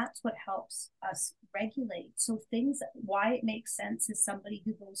 that's what helps us regulate. So why it makes sense is somebody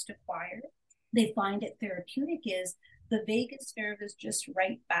who goes to choir, they find it therapeutic, is the vagus nerve is just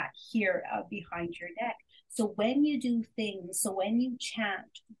right back here behind your neck. So when you do things, so when you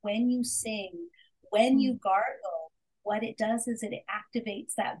chant, when you sing, when you gargle, what it does is it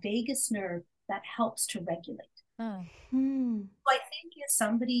activates that vagus nerve that helps to regulate. So I think if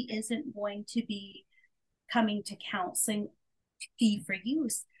somebody isn't going to be coming to counseling fee for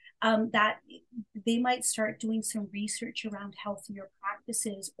use, that they might start doing some research around healthier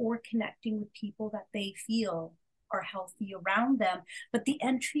practices, or connecting with people that they feel are healthy around them. But the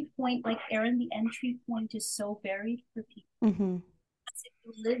entry point, like Erin, the entry point is so varied for people. If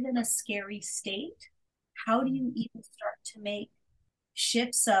you live in a scary state, how do you even start to make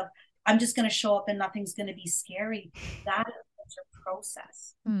shifts of, I'm just going to show up and nothing's going to be scary? That is a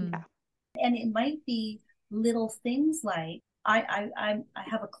process. Yeah. And it might be little things like, I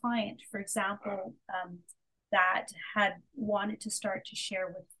have a client, for example, that had wanted to start to share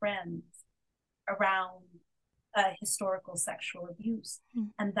with friends around historical sexual abuse.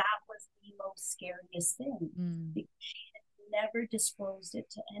 And that was the most scariest thing, because she had never disclosed it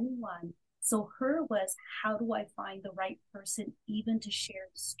to anyone. So her was, how do I find the right person even to share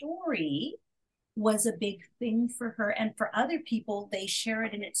the story, was a big thing for her. And for other people, they share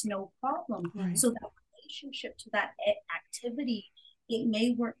it and it's no problem. Right. So that relationship to that activity, it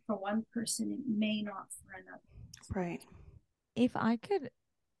may work for one person, it may not for another. Right. If I could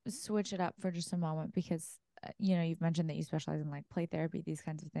switch it up for just a moment, because you've mentioned that you specialize in like play therapy, these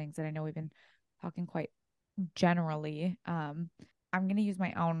kinds of things, and I know we've been talking quite generally. I'm going to use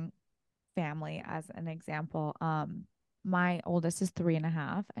my own family as an example. My oldest is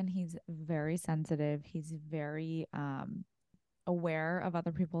 3.5, and he's very sensitive. He's very aware of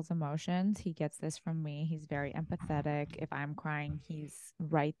other people's emotions. He gets this from me. He's very empathetic. If I'm crying, he's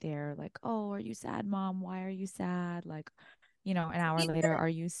right there, like, oh, are you sad, mom? Why are you sad? Like, an hour later, are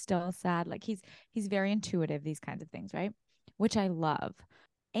you still sad? Like he's very intuitive, these kinds of things, right? Which I love.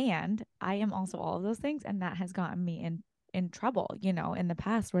 And I am also all of those things, and that has gotten me in trouble, in the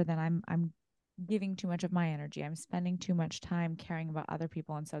past, where then I'm giving too much of my energy. I'm spending too much time caring about other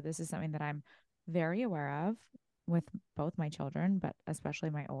people. And so this is something that I'm very aware of with both my children, but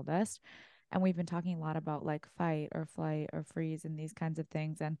especially my oldest. And we've been talking a lot about like fight or flight or freeze and these kinds of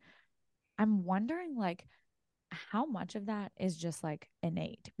things. And I'm wondering, like, how much of that is just like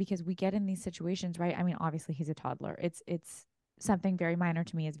innate, because we get in these situations, right? I mean, obviously he's a toddler. It's something very minor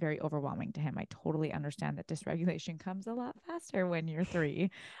to me is very overwhelming to him. I totally understand that dysregulation comes a lot faster when you're 3.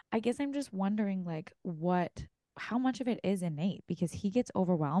 I guess I'm just wondering, like, how much of it is innate, because he gets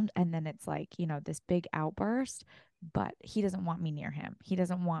overwhelmed and then it's like, this big outburst, but he doesn't want me near him. He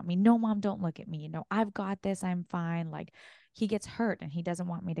doesn't want me. No, mom, don't look at me. I've got this. I'm fine. Like, he gets hurt and he doesn't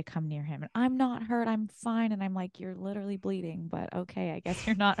want me to come near him. And I'm not hurt. I'm fine. And I'm like, you're literally bleeding, but okay, I guess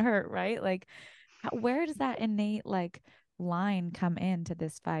you're not hurt, right? Like, where does that innate like line come into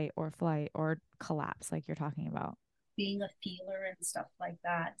this fight or flight or collapse, like you're talking about? Being a feeler and stuff like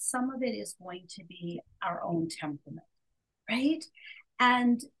that. Some of it is going to be our own temperament, right?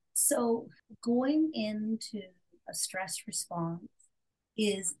 And so going into a stress response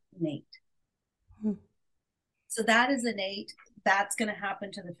is innate. Hmm. So that is innate. That's going to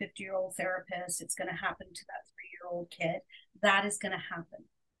happen to the 50-year-old therapist. It's going to happen to that 3-year-old kid. That is going to happen.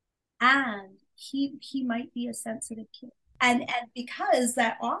 And he might be a sensitive kid. And because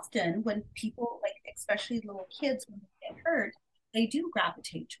that often when people, like especially little kids, when they get hurt, they do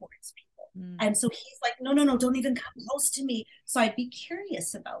gravitate towards people. And so he's like, no, no, no, don't even come close to me. So I'd be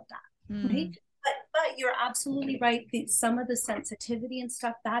curious about that, right? But you're absolutely right. Some of the sensitivity and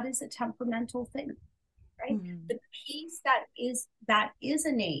stuff, that is a temperamental thing, right? The piece that is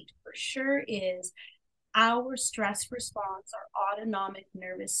innate for sure is our stress response, our autonomic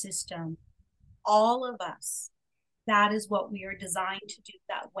nervous system. All of us, that is what we are designed to do,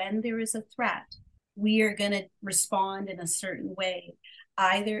 that when there is a threat, we are going to respond in a certain way,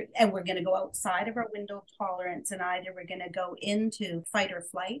 and we're going to go outside of our window of tolerance, and either we're going to go into fight or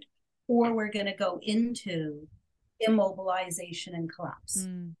flight, or we're going to go into immobilization and collapse.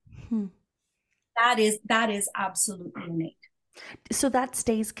 That is absolutely innate. So that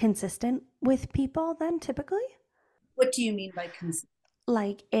stays consistent with people then, typically? What do you mean by consistent?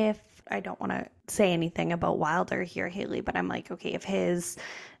 Like, if I don't want to say anything about Wilder here, Haley, but I'm like, okay, if his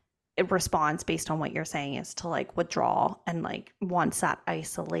response based on what you're saying is to like withdraw and like wants that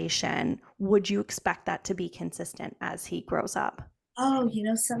isolation, would you expect that to be consistent as he grows up? Oh, you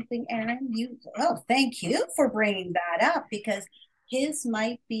know something, Erin? Thank you for bringing that up, because his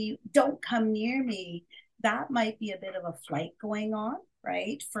might be, don't come near me. That might be a bit of a flight going on,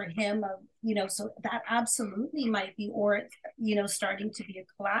 right? For him, so that absolutely might be, or, starting to be a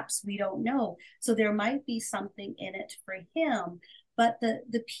collapse. We don't know. So there might be something in it for him. But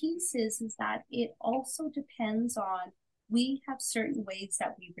the piece is that it also depends on, we have certain ways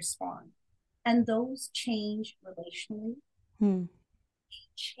that we respond, and those change relationally.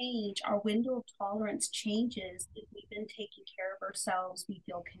 Change, our window of tolerance changes. If we've been taking care of ourselves, we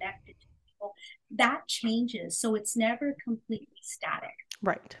feel connected to people, that changes. So it's never completely static.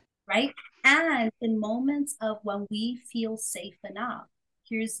 Right. And in moments of when we feel safe enough,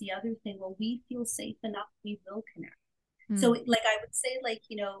 here's the other thing, when we feel safe enough, we will connect. So like I would say, like,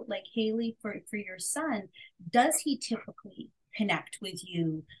 like Haley, for your son, does he typically connect with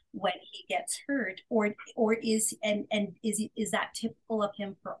you when he gets hurt, or is is that typical of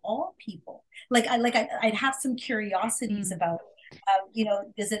him for all people? I'd have some curiosities about,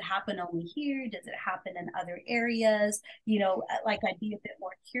 does it happen only here? Does it happen in other areas? Like I'd be a bit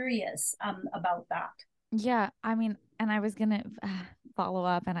more curious about that. Yeah, I mean, and I was gonna follow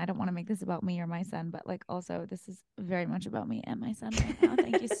up, and I don't want to make this about me or my son, but like also this is very much about me and my son right now.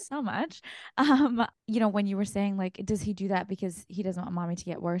 Thank you so much. When you were saying like, does he do that because he doesn't want mommy to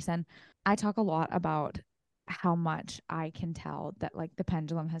get worse? And I talk a lot about how much I can tell that like the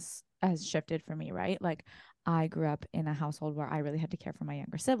pendulum has shifted for me, right? Like I grew up in a household where I really had to care for my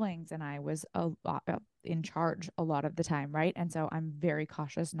younger siblings, and I was a lot in charge a lot of the time, right? And so I'm very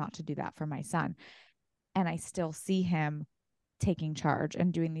cautious not to do that for my son. And I still see him taking charge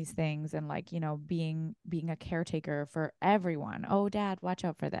and doing these things, and like, being a caretaker for everyone. Oh, dad, watch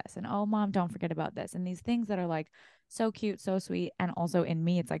out for this. And oh, mom, don't forget about this. And these things that are like so cute, so sweet. And also in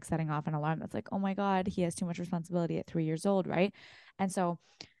me, it's like setting off an alarm that's like, oh my God, he has too much responsibility at 3 years old. Right. And so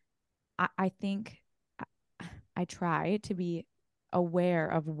I think I try to be aware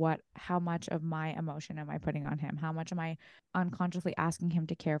of how much of my emotion am I putting on him? How much am I unconsciously asking him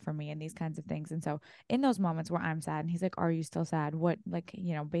to care for me and these kinds of things? And so in those moments where I'm sad and he's like, are you still sad? What, like,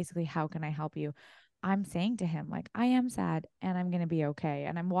 basically, how can I help you? I'm saying to him, like, I am sad and I'm going to be okay.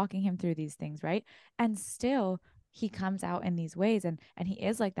 And I'm walking him through these things, right? And still he comes out in these ways, and he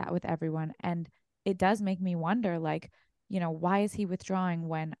is like that with everyone. And it does make me wonder, like, why is he withdrawing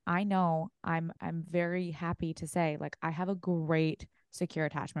when I know I'm very happy to say, like, I have a great secure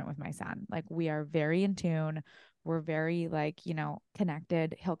attachment with my son. Like, we are very in tune. We're very, like,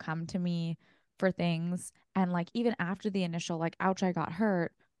 connected. He'll come to me for things. And like, even after the initial, like, ouch, I got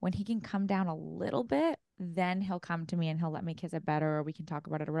hurt, when he can come down a little bit, then he'll come to me and he'll let me kiss it better, or we can talk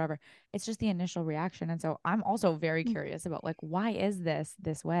about it or whatever. It's just the initial reaction. And so I'm also very curious about, like, why is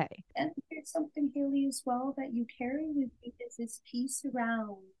this way? And there's something, Haley, as well that you carry with you is this piece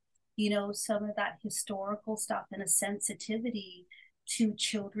around, some of that historical stuff and a sensitivity to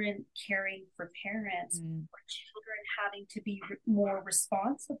children caring for parents, or children having to be more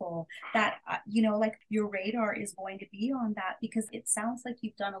responsible. That, like, your radar is going to be on that, because it sounds like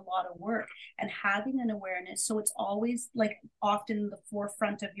you've done a lot of work and having an awareness. So it's always, like, often the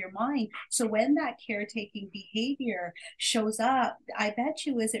forefront of your mind. So when that caretaking behavior shows up, I bet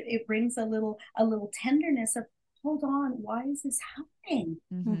you it brings a little tenderness of, hold on, why is this happening?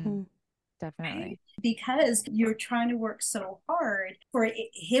 Definitely. Right? Because you're trying to work so hard for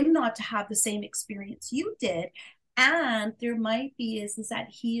him not to have the same experience you did. And there might be is that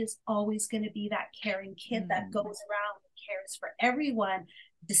he is always going to be that caring kid that goes around and cares for everyone,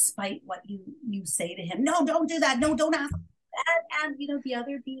 despite what you say to him. No, don't do that. No, don't ask. And the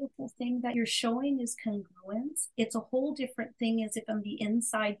other beautiful thing that you're showing is congruence. It's a whole different thing as if on the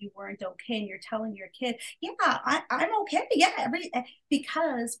inside you weren't okay, and you're telling your kid, yeah, I'm okay. Yeah,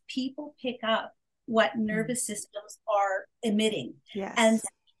 because people pick up what nervous systems are emitting. Yes. And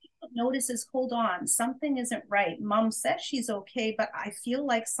notices, hold on, something isn't right. Mom says she's okay, but I feel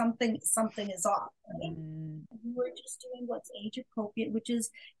like something is off. Right? We're just doing what's age appropriate, which is,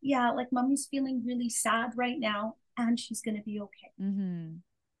 yeah, like, mommy's feeling really sad right now, and she's going to be okay.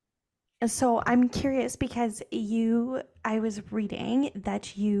 So I'm curious because I was reading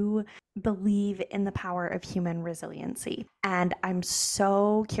that you believe in the power of human resiliency. And I'm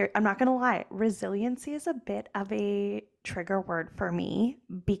so curious. I'm not going to lie. Resiliency is a bit of a trigger word for me,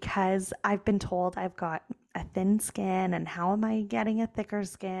 because I've been told I've got a thin skin, and how am I getting a thicker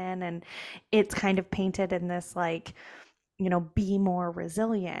skin? And it's kind of painted in this, like, be more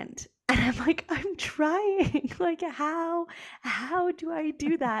resilient. And I'm like, I'm trying. Like, how do I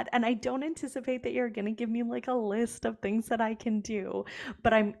do that? And I don't anticipate that you're going to give me like a list of things that I can do,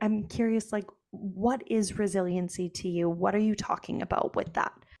 but I'm curious, like, what is resiliency to you? What are you talking about with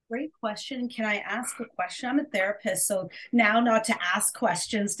that? Great question. Can I ask a question? I'm a therapist, so now not to ask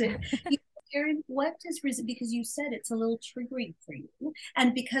questions to Erin, what does because you said it's a little triggering for you,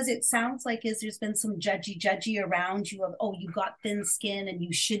 and because it sounds like there's been some judgy around you of, oh, you got thin skin and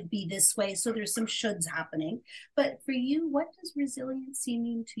you should be this way, so there's some shoulds happening. But for you, what does resiliency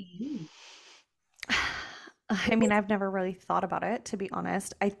mean to you? I mean, I've never really thought about it, to be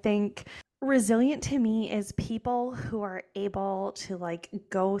honest. I think resilient to me is people who are able to, like,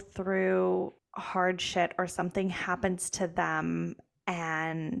 go through hard shit, or something happens to them,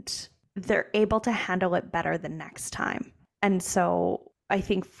 and they're able to handle it better the next time. And so I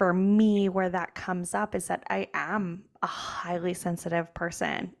think for me, where that comes up is that I am a highly sensitive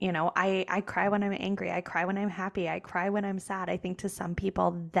person. I cry when I'm angry. I cry when I'm happy. I cry when I'm sad. I think to some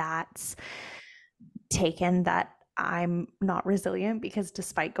people that's taken that I'm not resilient, because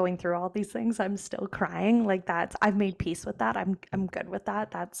despite going through all these things, I'm still crying. Like, I've made peace with that. I'm good with that.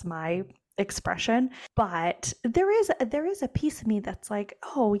 That's my expression. But there is a piece of me that's like,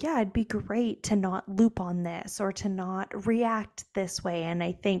 oh yeah, it'd be great to not loop on this, or to not react this way. And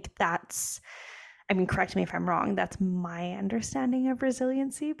I think I mean, correct me if I'm wrong, that's my understanding of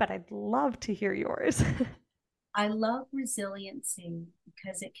resiliency, but I'd love to hear yours. I love resiliency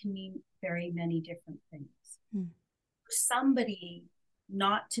because it can mean very many different things. For somebody,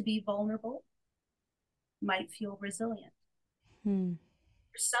 not to be vulnerable might feel resilient. For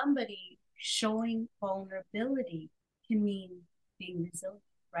somebody, showing vulnerability can mean being resilient,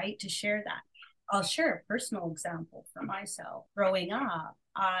 right? To share that. I'll share a personal example for myself. Growing up,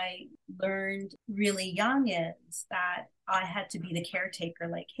 I learned really young is that I had to be the caretaker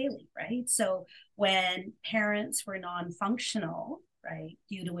like Haley, right? So when parents were non-functional, right,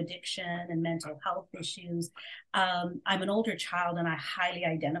 due to addiction and mental health issues, I'm an older child, and I highly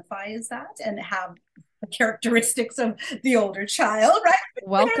identify as that, and have the characteristics of the older child, right?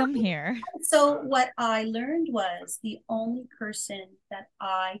 Welcome here. So what I learned was the only person that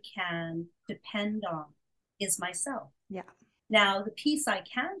I can depend on is myself. Yeah. Now, the piece I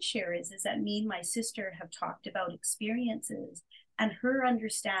can share is that me and my sister have talked about experiences, and her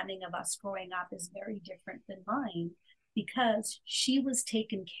understanding of us growing up is very different than mine because she was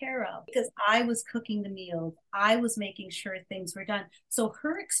taken care of, because I was cooking the meals, I was making sure things were done. So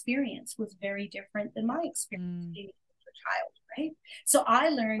her experience was very different than my experience being a child, right? So I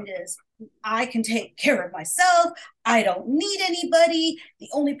learned is I can take care of myself. I don't need anybody. The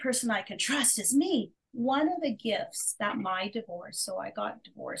only person I can trust is me. One of the gifts that my divorce, so I got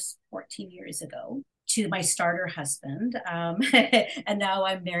divorced 14 years ago to my starter husband, and now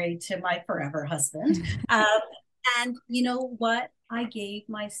I'm married to my forever husband. And you know what I gave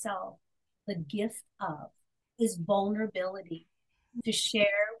myself the gift of is vulnerability to share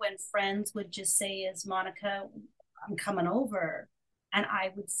when friends would just say, is Monica, I'm coming over. And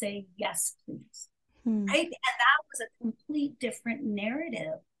I would say, yes, please. Right? And that was a complete different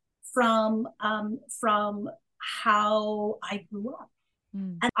narrative from how I grew up.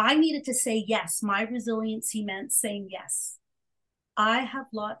 And I needed to say yes. My resiliency meant saying yes. I have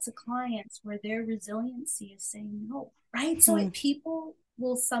lots of clients where their resiliency is saying no, right? So people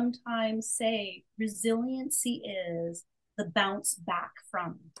will sometimes say resiliency is the bounce back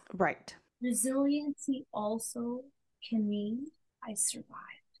from. Right. Resiliency also can mean I survived.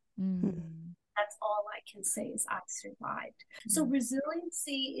 That's all I can say is I survived. So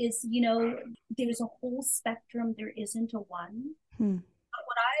resiliency is, there's a whole spectrum. There isn't a one. But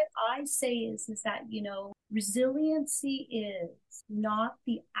what I say is that, resiliency is not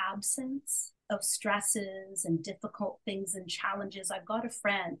the absence of stresses and difficult things and challenges. I've got a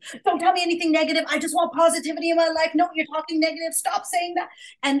friend, don't tell me anything negative. I just want positivity in my life. No, you're talking negative. Stop saying that.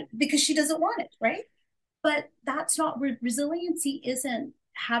 And because she doesn't want it, right? But that's not, resiliency isn't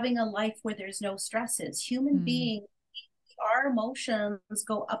having a life where there's no stresses. Human beings, our emotions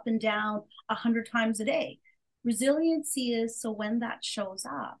go up and down 100 times a day. Resiliency is, so when that shows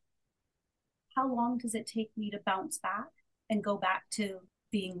up, how long does it take me to bounce back and go back to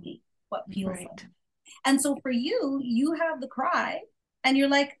being me, what feels like? And so for you, you have the cry and you're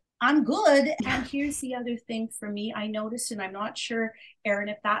like, I'm good. And here's the other thing for me, I noticed, and I'm not sure, Erin,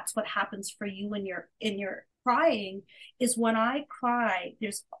 if that's what happens for you when you're in your crying, is when I cry,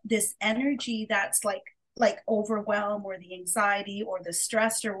 there's this energy that's like overwhelm or the anxiety or the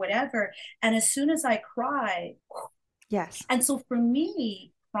stress or whatever. And as soon as I cry, yes. And so for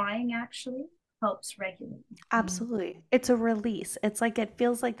me, crying actually helps regulate. Absolutely. It's a release. It's like it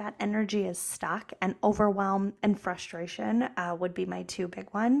feels like that energy is stuck, and overwhelm and frustration would be my two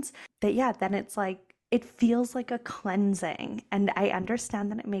big ones. That, yeah, then it's like it feels like a cleansing. And I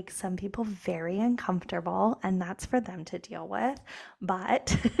understand that it makes some people very uncomfortable, and that's for them to deal with.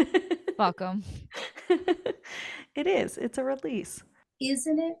 But welcome. It is. It's a release.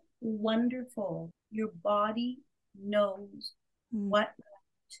 Isn't it wonderful? Your body knows what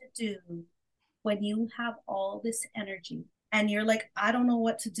to do when you have all this energy and you're like, I don't know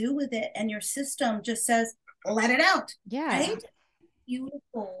what to do with it. And your system just says, let it out. Yeah. Right?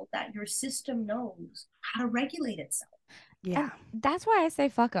 Beautiful that your system knows how to regulate itself. Yeah. And that's why I say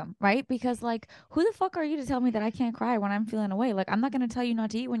fuck them, right? Because like, who the fuck are you to tell me that I can't cry when I'm feeling away? Like, I'm not going to tell you not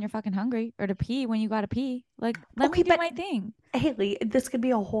to eat when you're fucking hungry or to pee when you got to pee. Like, let me do my thing. Haley, this could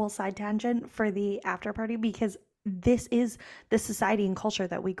be a whole side tangent for the after party, because this is the society and culture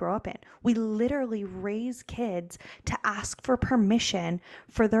that we grow up in. We literally raise kids to ask for permission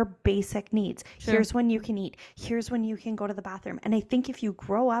for their basic needs. Sure. Here's when you can eat. Here's when you can go to the bathroom. And I think if you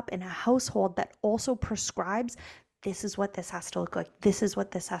grow up in a household that also prescribes, this is what this has to look like, this is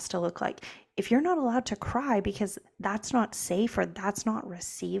what this has to look like. If you're not allowed to cry because that's not safe or that's not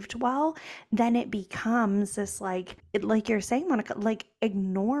received well, then it becomes this like you're saying, Monica, like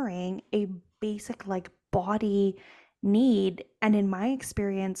ignoring a basic like body need. And in my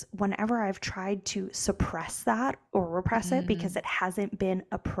experience, whenever I've tried to suppress that or repress it because it hasn't been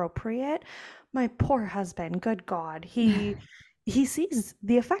appropriate, my poor husband, good God, he sees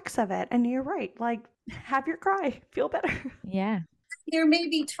the effects of it. And you're right, like, have your cry, feel better. Yeah. There may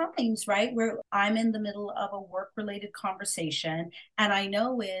be times, right, where I'm in the middle of a work-related conversation and I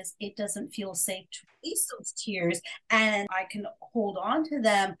know it doesn't feel safe to release those tears, and I can hold on to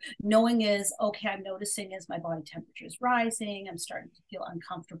them knowing okay, I'm noticing as my body temperature is rising, I'm starting to feel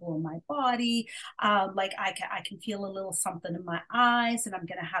uncomfortable in my body, like I can feel a little something in my eyes, and I'm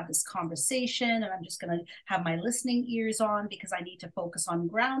going to have this conversation, and I'm just going to have my listening ears on because I need to focus on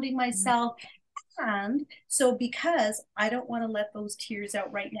grounding myself. And so because I don't want to let those tears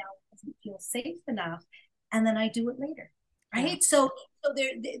out right now, doesn't feel safe enough, and then I do it later, right? Yeah.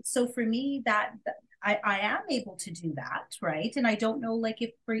 So for me, that I am able to do that, right? And I don't know, like,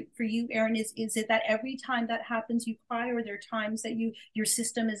 if for you, Erin, is it that every time that happens you cry, or there are times that your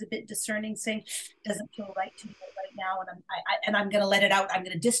system is a bit discerning, saying doesn't feel right to do it right now, and I'm going to let it out. I'm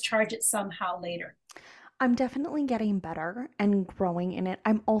going to discharge it somehow later. I'm definitely getting better and growing in it.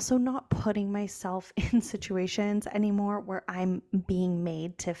 I'm also not putting myself in situations anymore where I'm being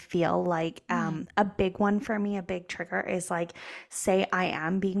made to feel like a big one for me, a big trigger is like, say I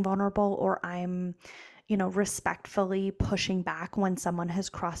am being vulnerable or I'm, respectfully pushing back when someone has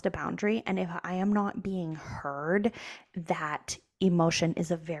crossed a boundary. And if I am not being heard, that emotion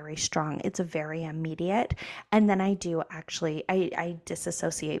is it's a very immediate. And then I do actually, I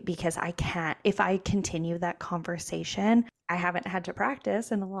disassociate because I can't, if I continue that conversation, I haven't had to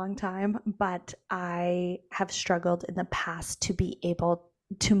practice in a long time, but I have struggled in the past to be able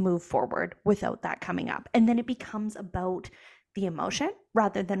to move forward without that coming up. And then it becomes about the emotion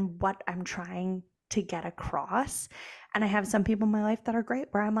rather than what I'm trying to get across. And I have some people in my life that are great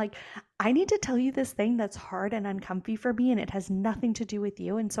where I'm like, I need to tell you this thing that's hard and uncomfy for me, and it has nothing to do with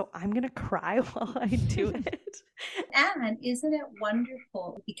you. And so I'm going to cry while I do it. And isn't it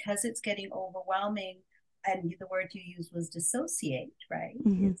wonderful, because it's getting overwhelming, and the word you used was dissociate, right?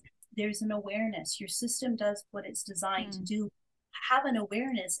 Mm-hmm. There's an awareness. Your system does what it's designed to do. Have an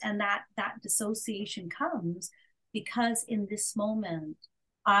awareness, and that dissociation comes because in this moment,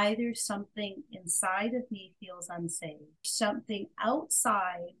 either something inside of me feels unsafe, something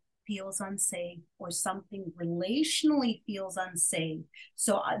outside feels unsafe, or something relationally feels unsafe.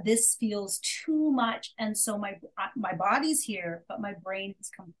 So this feels too much, and so my body's here, but my brain is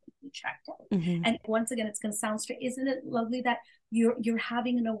completely checked out. Mm-hmm. And once again, it's going to sound straight. Isn't it lovely that you're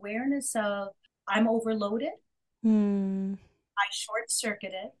having an awareness of, I'm overloaded, I short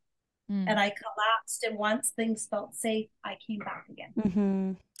circuited, and I collapsed. And once things felt safe, I came back again.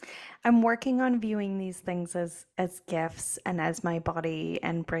 Mm-hmm. I'm working on viewing these things as gifts and as my body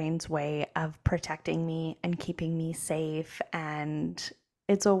and brain's way of protecting me and keeping me safe, and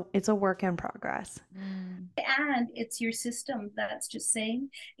it's a work in progress. And it's your system that's just saying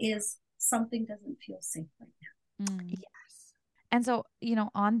is something doesn't feel safe right now. Yes. And so,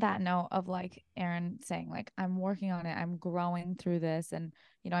 on that note of like Erin saying, like, I'm working on it, I'm growing through this, and,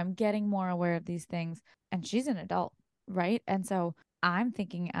 I'm getting more aware of these things. And she's an adult, right? And so I'm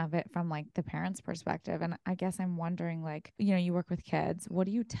thinking of it from like the parents' perspective. And I guess I'm wondering, like, you work with kids. What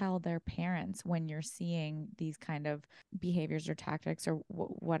do you tell their parents when you're seeing these kind of behaviors or tactics or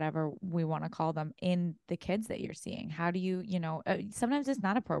whatever we want to call them in the kids that you're seeing? How do you, sometimes it's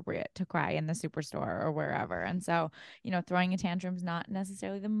not appropriate to cry in the superstore or wherever. And so, throwing a tantrum is not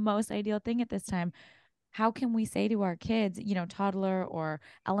necessarily the most ideal thing at this time. How can we say to our kids, toddler or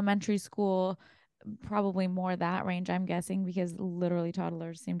elementary school, probably more that range, I'm guessing, because literally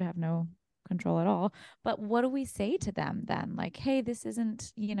toddlers seem to have no control at all. But what do we say to them then? Like, hey, this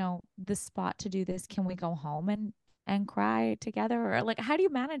isn't, the spot to do this. Can we go home and cry together? Or like, how do you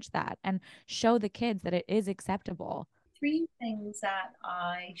manage that and show the kids that it is acceptable? 3 things that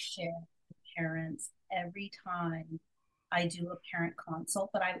I share with parents every time I do a parent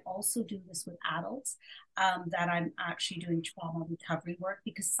consult, but I also do this with adults, that I'm actually doing trauma recovery work,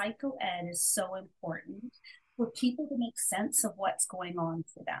 because psychoed is so important for people to make sense of what's going on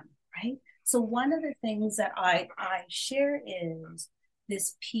for them, right? So one of the things that I share is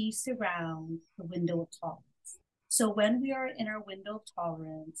this piece around the window of tolerance. So when we are in our window of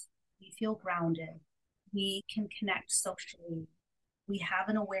tolerance, we feel grounded, we can connect socially, we have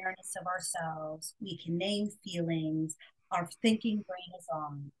an awareness of ourselves, we can name feelings, our thinking brain is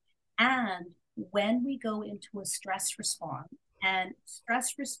on. And when we go into a stress response, and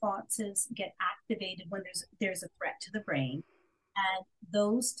stress responses get activated when there's a threat to the brain, and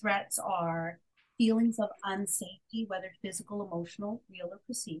those threats are feelings of unsafety, whether physical, emotional, real, or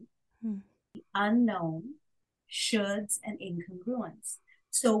perceived, unknown, shoulds, and incongruence.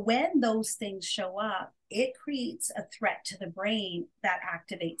 So when those things show up, it creates a threat to the brain that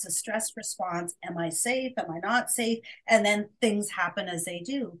activates a stress response. Am I safe? Am I not safe? And then things happen as they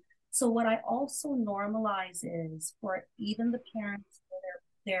do. So what I also normalize is for even the parents,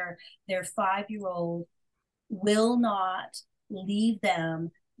 their 5-year-old will not leave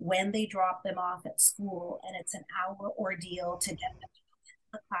them when they drop them off at school, and it's an hour ordeal to get them to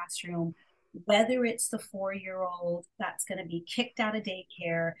the classroom, whether it's the 4-year-old that's going to be kicked out of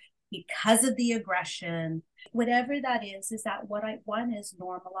daycare because of the aggression, whatever that is that what I want is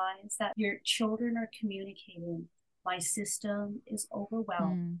normalize that your children are communicating. My system is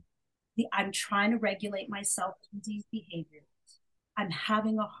overwhelmed. I'm trying to regulate myself through these behaviors. I'm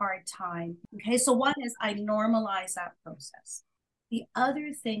having a hard time. Okay, so one is I normalize that process. The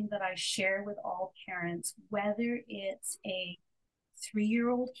other thing that I share with all parents, whether it's a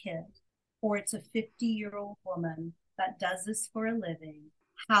 3-year-old kid or it's a 50-year-old woman that does this for a living,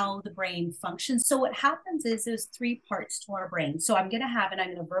 how the brain functions. So what happens is there's 3 parts to our brain. So I'm going to have, and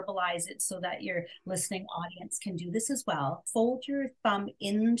I'm going to verbalize it so that your listening audience can do this as well. Fold your thumb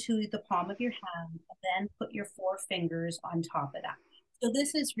into the palm of your hand and then put your 4 fingers on top of that. So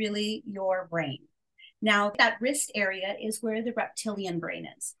this is really your brain. Now, that wrist area is where the reptilian brain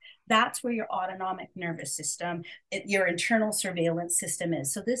is. That's where your autonomic nervous system, your internal surveillance system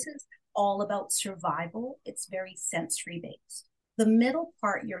is. So this is all about survival. It's very sensory based. The middle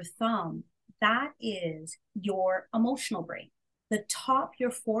part, your thumb, that is your emotional brain. The top,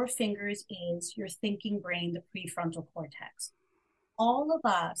 your 4 fingers, is your thinking brain, the prefrontal cortex. All of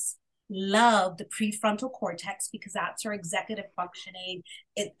us love the prefrontal cortex because that's our executive functioning.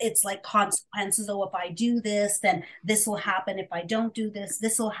 It's like consequences. Oh, if I do this, then this will happen. If I don't do this,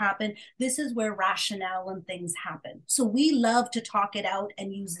 this will happen. This is where rationale and things happen. So we love to talk it out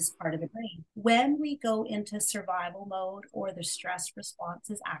and use this part of the brain. When we go into survival mode or the stress response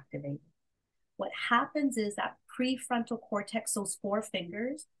is activated, what happens is that prefrontal cortex, those 4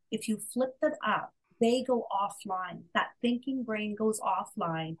 fingers, if you flip them up, they go offline. That thinking brain goes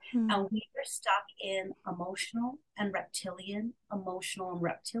offline, and we are stuck in emotional and reptilian, emotional and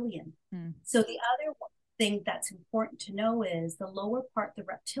reptilian. So the other thing that's important to know is the lower part, the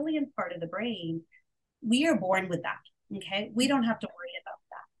reptilian part of the brain, we are born with that. Okay, we don't have to worry about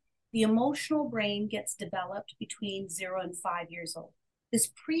that. The emotional brain gets developed between 0 and 5 years old. This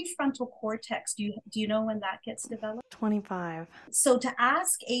prefrontal cortex, do you know when that gets developed? 25. So to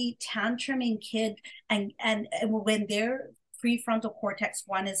ask a tantruming kid and when their prefrontal cortex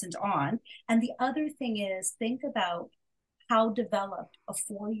 1 isn't on, and the other thing is think about how developed a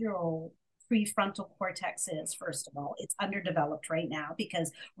 4-year-old prefrontal cortex is. First of all, it's underdeveloped right now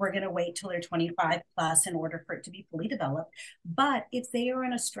because we're going to wait till they're 25 plus in order for it to be fully developed. But if they are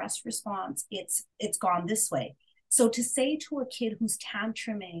in a stress response, it's gone this way. So to say to a kid who's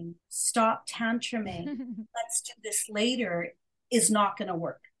tantruming, stop tantruming, let's do this later, is not going to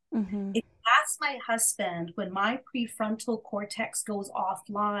work. If you ask my husband, when my prefrontal cortex goes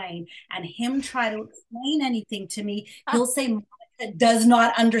offline and him try to explain anything to me, he'll say, Monica does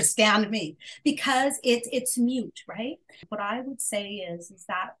not understand me, because it's mute, right? What I would say is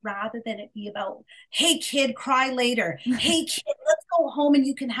that rather than it be about, hey kid, cry later, hey kid, let's go home and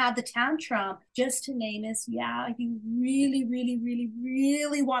you can have the tantrum, just to name is, yeah, you really, really, really,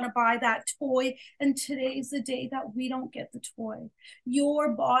 really want to buy that toy, and today's the day that we don't get the toy. Your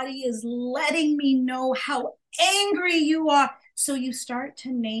body is letting me know how angry you are. So you start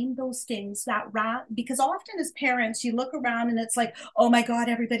to name those things because often as parents, you look around and it's like, oh my God,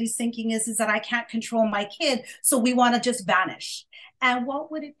 everybody's thinking is that I can't control my kid. So we want to just vanish. And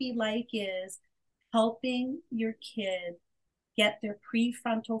what would it be like is helping your kid get their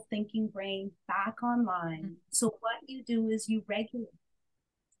prefrontal thinking brain back online. So what you do is you regulate.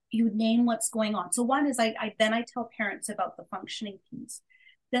 You name what's going on. So one is I tell parents about the functioning piece.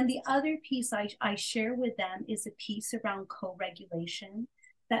 Then the other piece I share with them is a piece around co-regulation,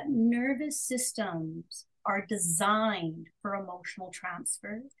 that nervous systems are designed for emotional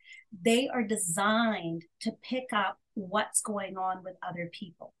transfer. They are designed to pick up what's going on with other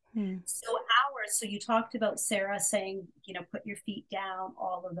people. So you talked about Sarah saying, put your feet down,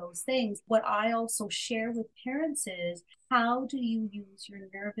 all of those things. What I also share with parents is, how do you use your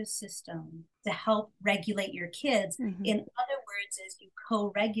nervous system to help regulate your kids? In other words, is you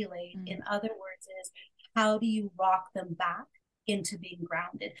co-regulate. In other words, is how do you rock them back into being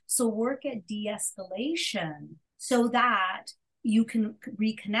grounded? So work at de-escalation so that you can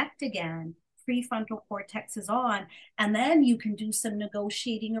reconnect again. Prefrontal cortex is on, and then you can do some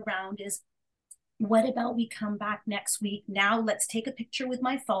negotiating around is, what about we come back next week? Now let's take a picture with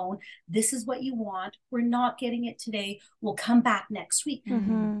my phone. This is what you want. We're not getting it today. We'll come back next week.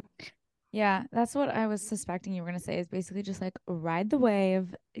 Yeah, that's what I was suspecting you were going to say, is basically just like ride the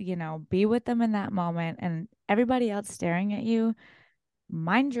wave, be with them in that moment, and everybody else staring at you,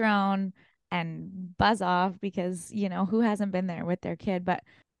 mind your own and buzz off, because, who hasn't been there with their kid? But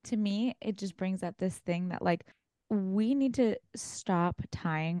to me, it just brings up this thing that like, we need to stop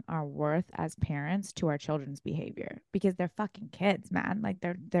tying our worth as parents to our children's behavior, because they're fucking kids, man. Like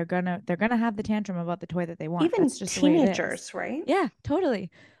they're gonna have the tantrum about the toy that they want. Even that's just teenagers, the way it is. Right? Yeah,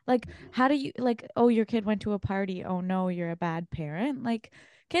 totally. Like, how do you oh, your kid went to a party. Oh no, you're a bad parent. Like,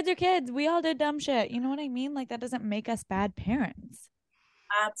 kids are kids. We all did dumb shit. You know what I mean? Like, that doesn't make us bad parents.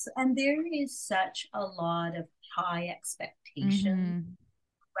 Absolutely. And there is such a lot of high expectation Mm-hmm.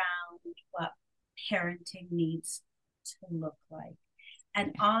 around what parenting needs to look like.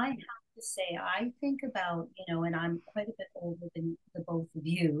 And I have to say, I think about, and I'm quite a bit older than the both of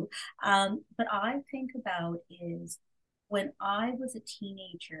you, but I think about is when I was a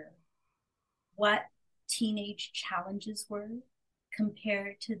teenager, what teenage challenges were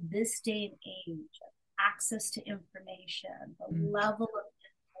compared to this day and age, access to information, the level of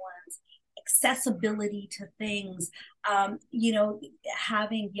influence, accessibility to things,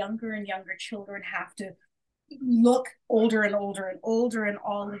 having younger and younger children have to look older and older and older and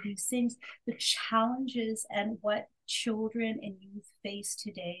all of these things, the challenges and what children and youth face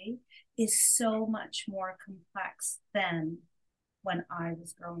today is so much more complex than when I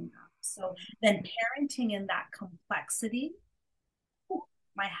was growing up. So then parenting in that complexity,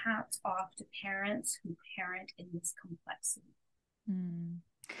 my hat's off to parents who parent in this complexity. Mm.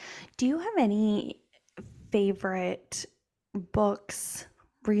 Do you have any favorite books,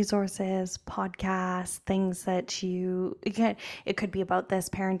 resources, podcasts, things that it could be about this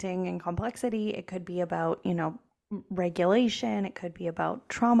parenting and complexity, it could be about, regulation, it could be about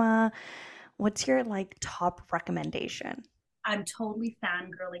trauma. What's your like top recommendation? I'm totally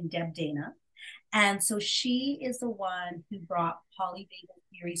fangirling Deb Dana. And so she is the one who brought polyvagal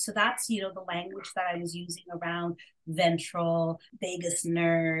theory. So that's, the language that I was using around ventral, vagus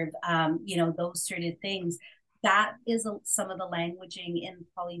nerve, those sort of things. That is some of the languaging in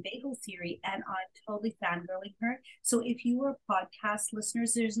polyvagal theory. And I'm totally fangirling her. So if you are podcast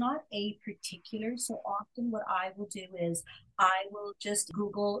listeners, there's not a particular. So often what I will do is I will just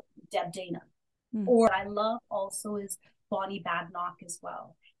Google Deb Dana. Or I love also is Bonnie Badnock as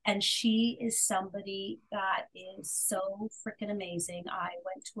well. And she is somebody that is so freaking amazing. I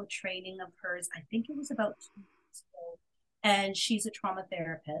went to a training of hers, I think it was about 2 years ago. And she's a trauma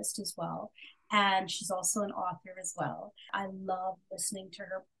therapist as well. And she's also an author as well. I love listening to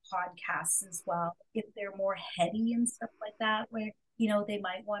her podcasts as well. If they're more heady and stuff like that, where, they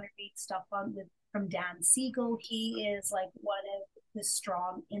might want to read stuff from Dan Siegel. He is like one of the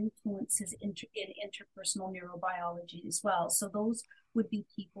strong influences in interpersonal neurobiology as well. So those would be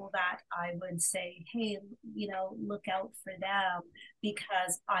people that I would say, hey, look out for them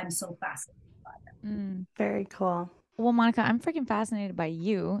because I'm so fascinated by them. Very cool. Well, Monica, I'm freaking fascinated by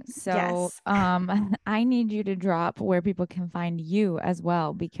you. So, Yes. I need you to drop where people can find you as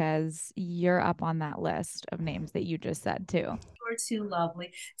well, because you're up on that list of names that you just said too. You're too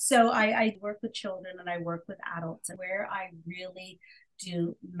lovely. So I work with children and I work with adults, and where I really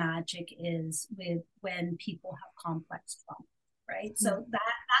do magic is with when people have complex trauma. Right. So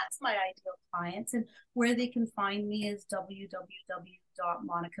that's my ideal clients. And where they can find me is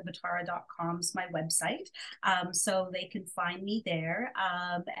www.monicabhatara.com is my website. So they can find me there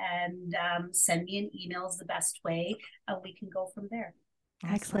and send me an email is the best way. We can go from there.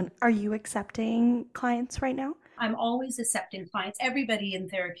 Awesome. Excellent. Are you accepting clients right now? I'm always accepting clients. Everybody in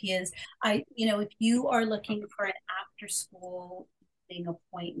therapy is. If you are looking for an after school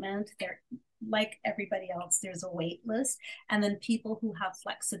appointment, there, like everybody else, there's a wait list. And then people who have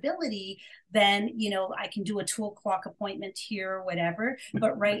flexibility, then, I can do a 2 o'clock appointment here or whatever.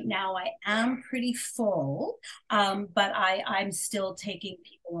 But right now I am pretty full. But I'm still taking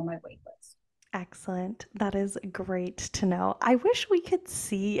people on my wait list. Excellent. That is great to know. I wish we could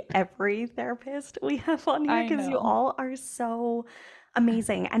see every therapist we have on here I because you know. all are so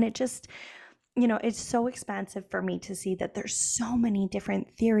amazing. And it just, it's so expansive for me to see that there's so many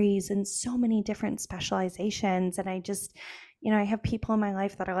different theories and so many different specializations. And I just, I have people in my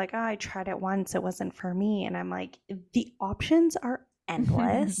life that are like, oh, I tried it once, it wasn't for me. And I'm like, the options are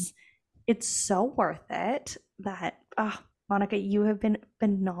endless. It's so worth it that, Monica, you have been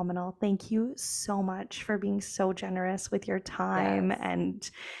phenomenal. Thank you so much for being so generous with your time and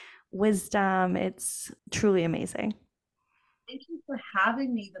wisdom. It's truly amazing. Thank you for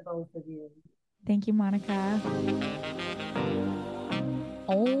having me, the both of you. Thank you, Monica.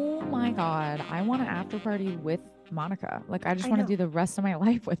 Oh my God. I want an after party with Monica. Like, I just want to do the rest of my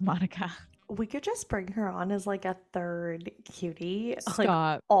life with Monica. We could just bring her on as like a third cutie, Stop.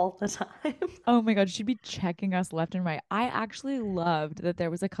 like all the time. Oh my God, she'd be checking us left and right. I actually loved that there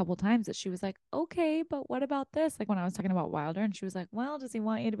was a couple times that she was like, okay, but what about this? Like when I was talking about Wilder and she was like, well, does he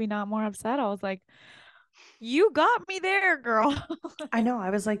want you to be not more upset? I was like, you got me there, girl. I know. I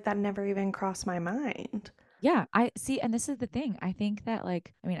was like, that never even crossed my mind. Yeah, I see. And this is the thing. I think that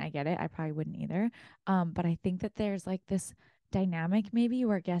I get it. I probably wouldn't either. But I think that there's like this dynamic maybe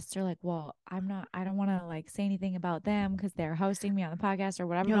where guests are like, well, I don't want to like say anything about them because they're hosting me on the podcast or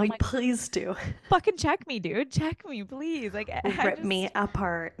whatever. You're But I'm like, like, please do. fucking check me, dude. Check me, please. Like, I Rip me just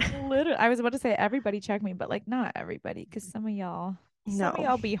apart. literally, I was about to say everybody check me, but like not everybody because some of No,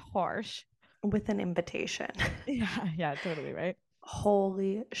 y'all be harsh. with an invitation. Yeah, yeah, totally right.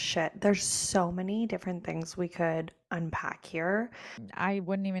 Holy shit. There's so many different things we could unpack here. I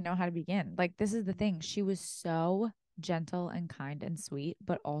wouldn't even know how to begin. Like, this is the thing. She was so gentle and kind and sweet,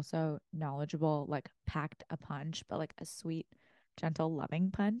 but also knowledgeable, like packed a punch, but like a sweet, gentle,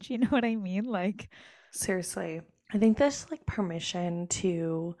 loving punch. You know what I mean? Like, Seriously. I think there's like permission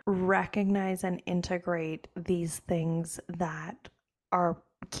to recognize and integrate these things that are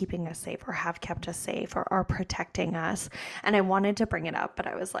keeping us safe or have kept us safe or are protecting us. And I wanted to bring it up, but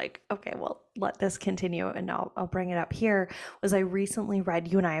I was like, okay, well, let this continue and I'll bring it up here. Was I recently read,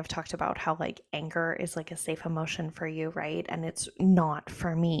 you and I have talked about how like anger is like a safe emotion for you, right? And it's not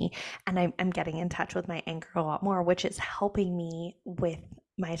for me. And I'm getting in touch with my anger a lot more, which is helping me with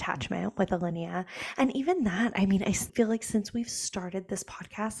my attachment with Alinea. And even that, I mean, I feel like since we've started this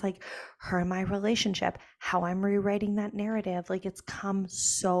podcast, like her and my relationship, how I'm rewriting that narrative, like it's come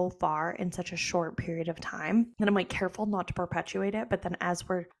so far in such a short period of time. And I'm like careful not to perpetuate it. But then as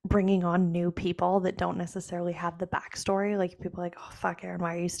we're bringing on new people that don't necessarily have the backstory, like people are like, oh, fuck, Erin,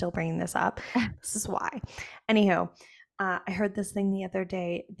 why are you still bringing this up? This is why. Anywho, I heard this thing the other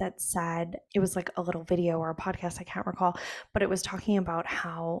day that said it was like a little video or a podcast, I can't recall, but it was talking about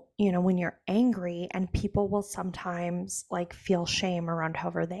how, you know, when you're angry and people will sometimes like feel shame around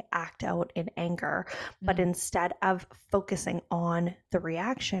however they act out in anger, but instead of focusing on the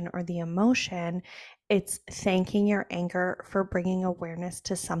reaction or the emotion, it's thanking your anger for bringing awareness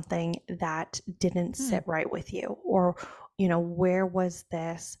to something that didn't sit right with you, or you know, where was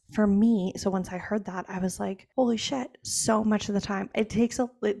this for me? So once I heard that, I was like, holy shit, so much of the time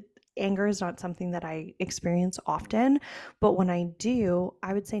anger is not something that I experience often, but when I do,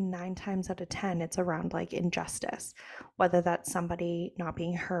 I would say 9 times out of 10, it's around like injustice, whether that's somebody not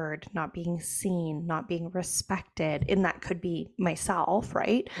being heard, not being seen, not being respected, and that could be myself,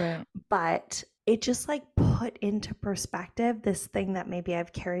 right? right. But it just like put into perspective this thing that maybe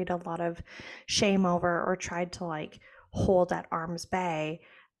I've carried a lot of shame over or tried to like hold at arm's bay,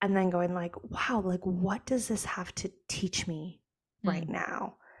 and then going like, wow, like what does this have to teach me right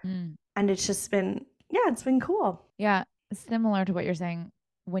now? And it's just been, yeah, it's been cool. Yeah, similar to what you're saying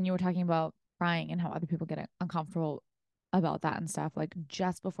when you were talking about crying and how other people get uncomfortable about that and stuff. Like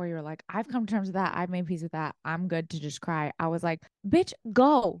just before you were like, I've come to terms with that. I've made peace with that. I'm good to just cry. I was like, bitch,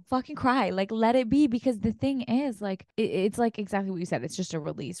 go fucking cry. Like let it be. Because the thing is like, it's like exactly what you said. It's just a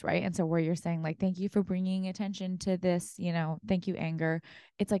release, right? And so where you're saying like, thank you for bringing attention to this, you know, thank you anger.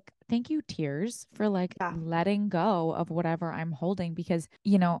 It's like, thank you tears for like letting go of whatever I'm holding. Because,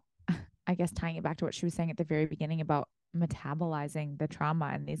 you know, I guess tying it back to what she was saying at the very beginning about metabolizing the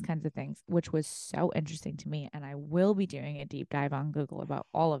trauma and these kinds of things, which was so interesting to me. And I will be doing a deep dive on Google about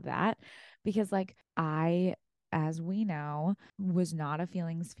all of that because, like, as we know, was not a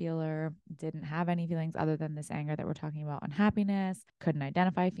feelings feeler, didn't have any feelings other than this anger that we're talking about, unhappiness, couldn't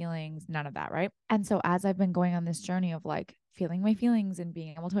identify feelings, none of that, right? And so, as I've been going on this journey of like feeling my feelings and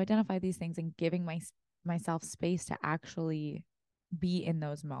being able to identify these things and giving myself space to actually be in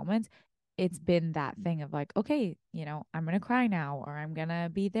those moments, it's been that thing of like, okay, you know, I'm going to cry now, or I'm going to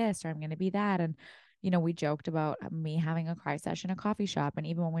be this, or I'm going to be that. And, you know, we joked about me having a cry session at a coffee shop. And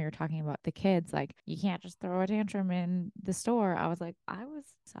even when we were talking about the kids, like, you can't just throw a tantrum in the store. I was like, I was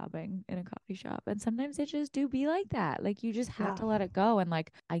sobbing in a coffee shop. And sometimes it just do be like that. Like, you just have to let it go. And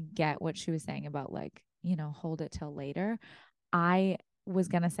like, I get what she was saying about like, you know, hold it till later. I was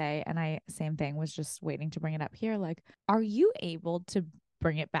going to say, and same thing, was just waiting to bring it up here. Like, are you able to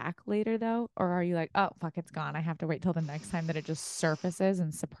bring it back later though? Or are you like, oh, fuck, it's gone. I have to wait till the next time that it just surfaces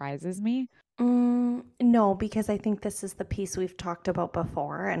and surprises me? No, because I think this is the piece we've talked about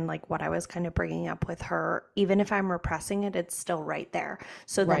before, and like what I was kind of bringing up with her. Even if I'm repressing it, it's still right there.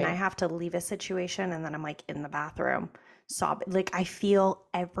 So then I have to leave a situation, and then I'm like in the bathroom sobbing. Like I feel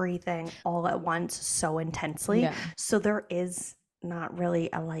everything all at once so intensely. Yeah. So there is not really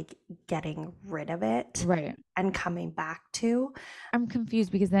a like getting rid of it Right. and coming back to. I'm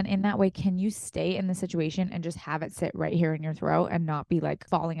confused because then in that way, can you stay in the situation and just have it sit right here in your throat and not be like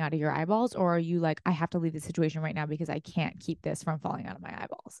falling out of your eyeballs? Or are you like, I have to leave the situation right now because I can't keep this from falling out of my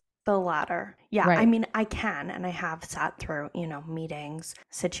eyeballs? The latter. Yeah. Right. I mean, I can, and I have sat through, you know, meetings,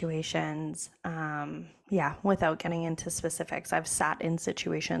 situations. Yeah, without getting into specifics, I've sat in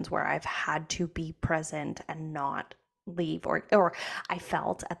situations where I've had to be present and not leave, or I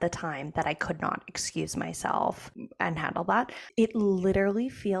felt at the time that I could not excuse myself and handle that. It literally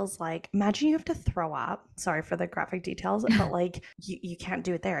feels like, imagine you have to throw up. Sorry for the graphic details, but like you can't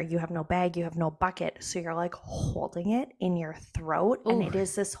do it there. You have no bag, you have no bucket. So you're like holding it in your throat. And it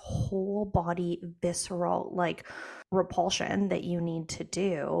is this whole body visceral like repulsion that you need to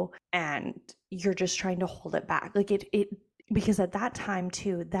do. And you're just trying to hold it back. Like it because at that time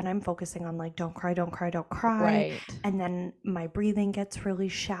too, then I'm focusing on like, don't cry, don't cry, don't cry. Right. And then my breathing gets really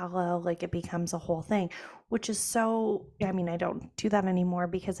shallow, like it becomes a whole thing, which is so, I mean, I don't do that anymore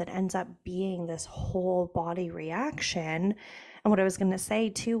because it ends up being this whole body reaction. And what I was going to say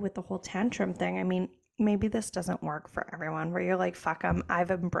too with the whole tantrum thing, I mean, maybe this doesn't work for everyone where you're like, fuck them. I've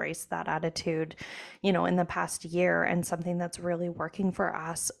embraced that attitude, in the past year, and something that's really working for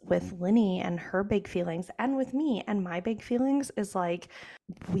us with Linny and her big feelings and with me and my big feelings is like,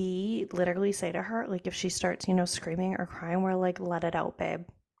 we literally say to her, like, if she starts, screaming or crying, we're like, let it out, babe.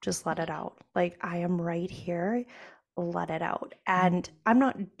 Just let it out. Like, I am right here. Let it out. And I'm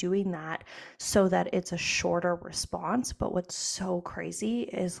not doing that so that it's a shorter response. But what's so crazy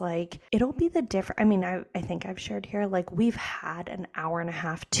is like, it'll be the different. I mean, I think I've shared here, like, we've had an hour and a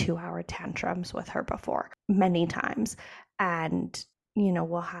half, 2 hour tantrums with her before many times. And,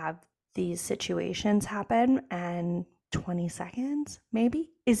 we'll have these situations happen and 20 seconds, maybe?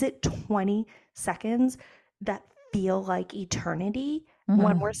 Is it 20 seconds that feel like eternity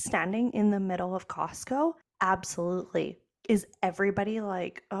when we're standing in the middle of Costco? Absolutely. Is everybody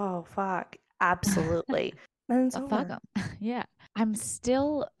like, oh, fuck? Absolutely. And it's Fuck over. them. Yeah. I'm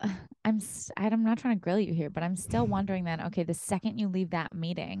not trying to grill you here, but I'm still wondering then, okay, the second you leave that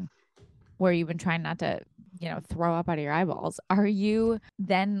meeting where you've been trying not to, throw up out of your eyeballs, are you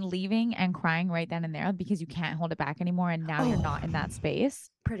then leaving and crying right then and there because you can't hold it back anymore and now you're not in that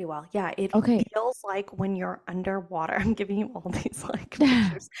space? Pretty well. Yeah, it Okay. feels like when you're underwater. I'm giving you all these like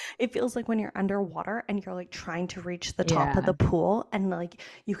pictures. It feels like when you're underwater and you're like trying to reach the top of the pool and like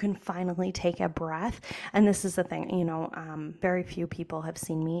you can finally take a breath. And this is the thing, very few people have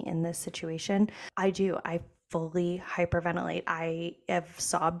seen me in this situation. I fully hyperventilate. I have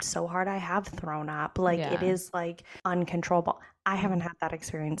sobbed so hard I have thrown up. Like it is like uncontrollable. I haven't had that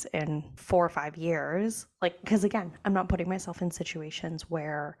experience in 4 or 5 years. Like, because again, I'm not putting myself in situations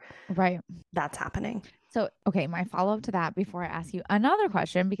where that's happening. So, okay, my follow-up to that before I ask you another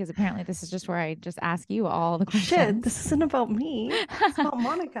question, because apparently this is just where I just ask you all the questions. Shit, this isn't about me. It's about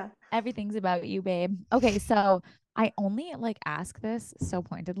Monica. Everything's about you, babe. Okay, so I only like ask this so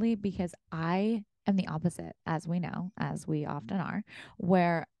pointedly because I am the opposite, as we know, as we often are,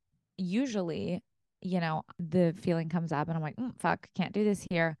 where usually, the feeling comes up and I'm like, fuck, can't do this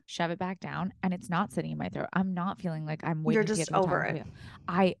here. Shove it back down. And it's not sitting in my throat. I'm not feeling like I'm waiting You're to get just to the top over of it.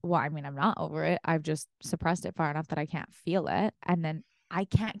 I'm not over it. I've just suppressed it far enough that I can't feel it. And then I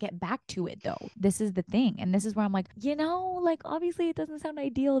can't get back to it though. This is the thing. And this is where I'm like, like obviously it doesn't sound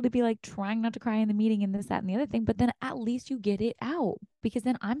ideal to be like trying not to cry in the meeting and this, that, and the other thing, but then at least you get it out because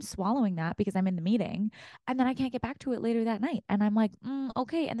then I'm swallowing that because I'm in the meeting and then I can't get back to it later that night. And I'm like,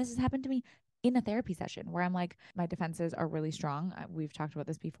 okay. And this has happened to me in a therapy session where I'm like, my defenses are really strong. We've talked about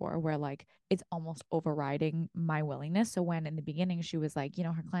this before where like it's almost overriding my willingness. So when in the beginning she was like,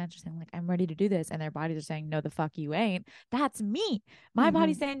 her clients are saying like, I'm ready to do this. And their bodies are saying, no, the fuck you ain't. That's me. My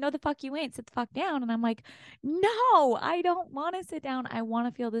body's saying, no, the fuck you ain't. Sit the fuck down. And I'm like, no, I don't want to sit down. I want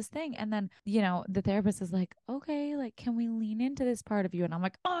to feel this thing. And then, the therapist is like, okay, like, can we lean into this part of you? And I'm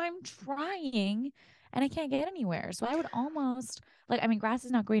like, I'm trying and I can't get anywhere. So I would almost like, I mean, grass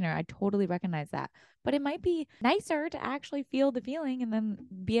is not greener. I totally recognize that. But it might be nicer to actually feel the feeling and then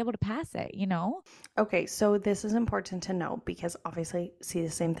be able to pass it, Okay, so this is important to know because obviously see the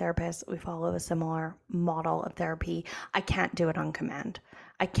same therapist. We follow a similar model of therapy. I can't do it on command.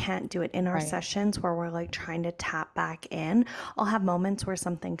 I can't do it in our sessions where we're like trying to tap back in. I'll have moments where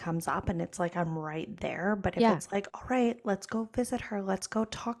something comes up and it's like I'm right there. But if it's like, all right, let's go visit her, let's go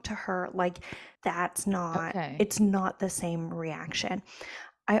talk to her, like that's not, it's not the same reaction.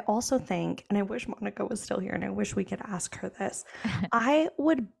 I also think, and I wish Monica was still here and I wish we could ask her this, I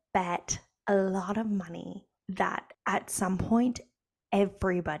would bet a lot of money that at some point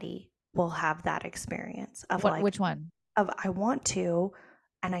everybody will have that experience of which one? Of I want to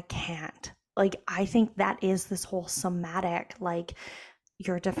and I can't. Like I think that is this whole somatic, like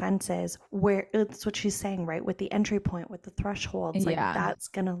your defenses, where it's what she's saying, right? With the entry point, with the thresholds, like that's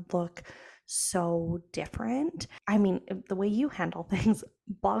gonna look so different. I mean, the way you handle things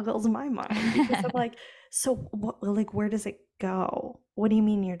boggles my mind because I'm like, so what, like, where does it go? What do you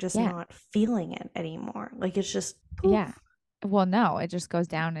mean you're just not feeling it anymore? Like it's just poof. Well, no, it just goes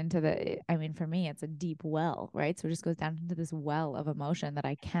down into I mean, for me, it's a deep well, right? So it just goes down into this well of emotion that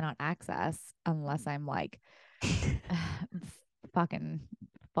I cannot access unless I'm like fucking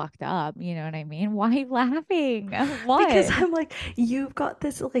fucked up. You know what I mean? Why are you laughing? Because What? I'm like, you've got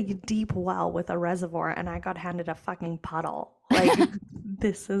this like deep well with a reservoir, and I got handed a fucking puddle. Like,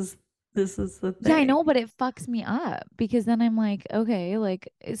 this is the Yeah, I thing. know, but it fucks me up because then I'm like, okay,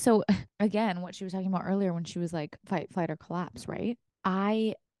 like, so again, what she was talking about earlier when she was like fight, flight, or collapse, right?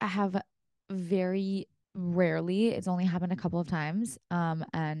 I have very rarely, it's only happened a couple of times,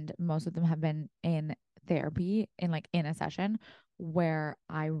 and most of them have been in therapy, in a session where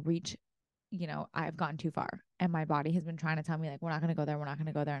I reach, I've gone too far and my body has been trying to tell me like, we're not going to go there. We're not going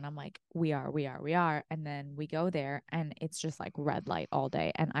to go there. And I'm like, we are, we are, we are. And then we go there and it's just like red light all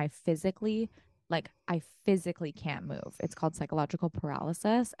day. And I physically can't move. It's called psychological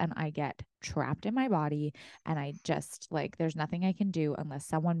paralysis. And I get trapped in my body. And I just like, there's nothing I can do unless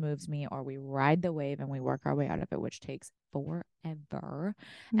someone moves me or we ride the wave and we work our way out of it, which takes forever.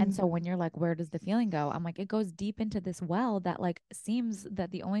 And Mm. so when you're like, where does the feeling go? I'm like, it goes deep into this well that like seems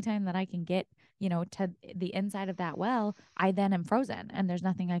that the only time that I can get, to the inside of that well, I then am frozen and there's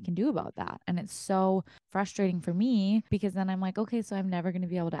nothing I can do about that. And it's so frustrating for me because then I'm like, okay, so I'm never going to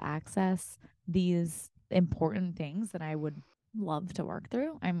be able to access these important things that I would love to work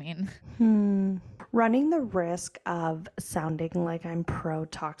through. I mean, Running the risk of sounding like I'm pro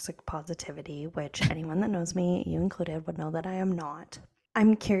toxic positivity, which anyone that knows me, you included, would know that I am not.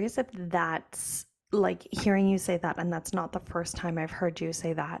 I'm curious if that's like hearing you say that, and that's not the first time I've heard you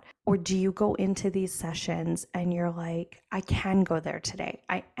say that. Or do you go into these sessions and you're like, I can go there today.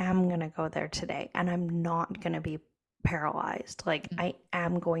 I am going to go there today, and I'm not going to be paralyzed. Like, I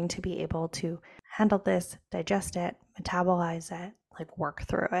am going to be able to handle this, digest it, metabolize it, like work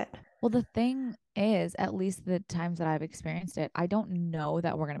through it. well, the thing is, at least the times that I've experienced it, I don't know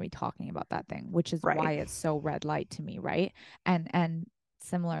that we're going to be talking about that thing, which is Right. why it's so red light to me, right? And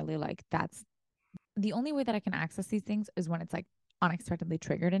similarly, like that's the only way that I can access these things is when it's like unexpectedly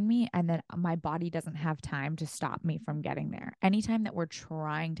triggered in me and then my body doesn't have time to stop me from getting there. Anytime that we're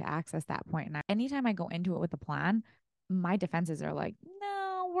trying to access that point and anytime I go into it with a plan, my defenses are like,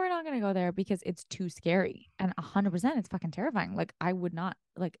 no, we're not going to go there because it's too scary. And 100% it's fucking terrifying. Like I would not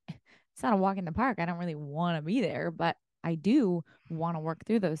like it's not a walk in the park. I don't really want to be there, but I do want to work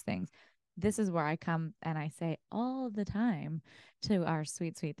through those things. This is where I come and I say all the time to our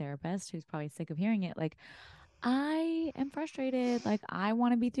sweet, sweet therapist who's probably sick of hearing it, like, I am frustrated. Like, I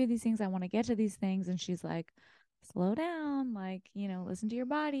want to be through these things. I want to get to these things. And she's like, slow down. Like, listen to your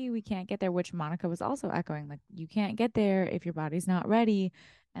body. We can't get there, which Monica was also echoing. Like, you can't get there if your body's not ready.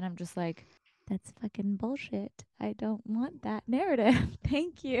 And I'm just like, that's fucking bullshit. I don't want that narrative.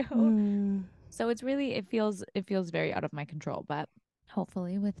 Thank you. Mm. So it feels very out of my control, but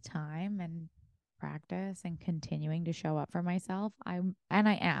hopefully with time and practice and continuing to show up for myself, I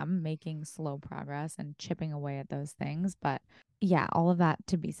am making slow progress and chipping away at those things, but yeah, all of that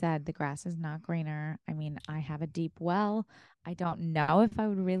to be said, the grass is not greener. I mean, I have a deep well. I don't know if I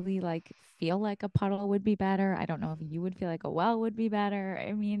would really like feel like a puddle would be better. I don't know if you would feel like a well would be better.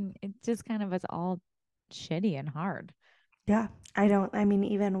 I mean, it just kind of is all shitty and hard. Yeah, I mean,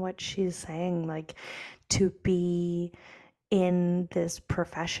 even what she's saying, like to be in this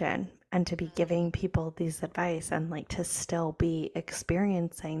profession and to be giving people these advice and like to still be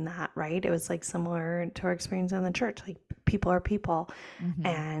experiencing that, right? It was like similar to our experience in the church. Like people are people. Mm-hmm.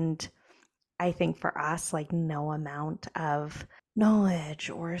 And I think for us, like no amount of knowledge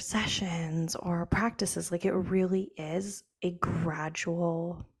or sessions or practices, like it really is a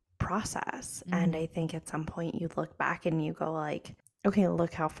gradual process. And Mm-hmm. I think at some point you look back and you go like, okay,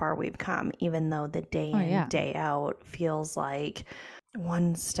 look how far we've come, even though the day Oh in, yeah. day out feels like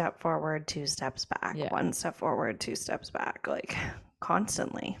one step forward, two steps back, Yeah. one step forward, two steps back, like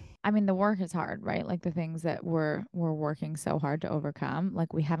constantly. I mean, the work is hard, right? Like the things that we're working so hard to overcome,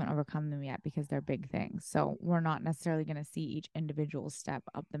 like we haven't overcome them yet because they're big things. So we're not necessarily going to see each individual step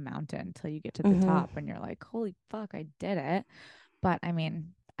up the mountain until you get to the Mm-hmm. top and you're like, "Holy fuck, I did it." But I mean,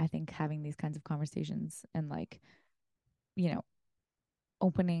 I think having these kinds of conversations and like, you know,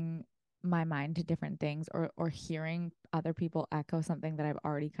 opening my mind to different things or hearing other people echo something that I've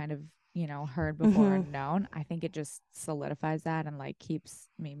already kind of, heard before Mm-hmm. and known, I think it just solidifies that and like keeps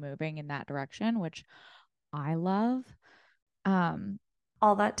me moving in that direction, which I love. Um,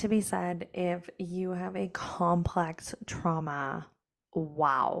 All that to be said, if you have a complex trauma,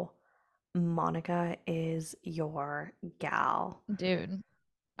 wow, Monica is your gal. dude,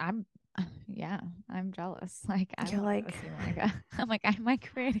 I'm yeah, I'm jealous. Like I You're want to go like, see Monica. I'm like, I might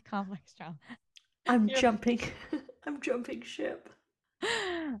create a complex trauma. I'm You're jumping. I'm jumping ship.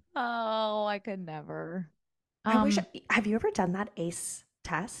 Oh, I could never. I wish. Have you ever done that ACE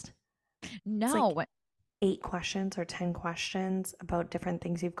test? It's like No. 8 questions or 10 questions about different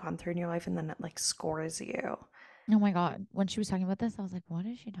things you've gone through in your life, and then it like scores you. Oh my God. When she was talking about this, I was like, what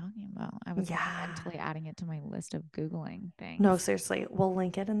is she talking about? I was like Yeah. mentally adding it to my list of Googling No, things. seriously. We'll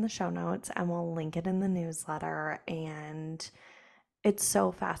link it in the show notes and we'll link it in the newsletter. And it's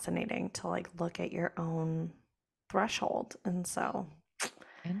so fascinating to like look at your own threshold. And so,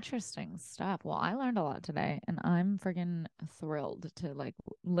 Interesting stuff. Well, I learned a lot today and I'm freaking thrilled to like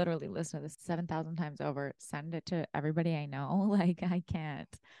literally listen to this 7,000 times over, send it to everybody I know. Like, I can't.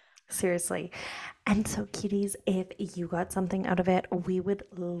 seriously. And so, cuties, if you got something out of it, we would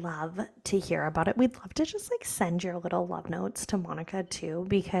love to hear about it. We'd love to just like send your little love notes to Monica too,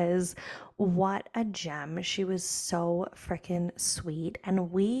 because what a gem. She was so freaking sweet.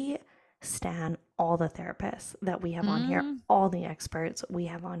 And we stan all the therapists that we have on here, Mm, all the experts we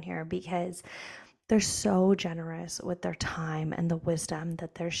have on here, because they're so generous with their time and the wisdom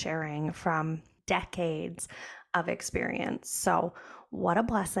that they're sharing from decades of experience. So, what a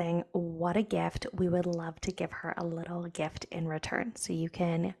blessing. What a gift. We would love to give her a little gift in return. So, you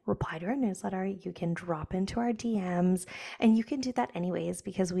can reply to our newsletter, you can drop into our DMs, and you can do that anyways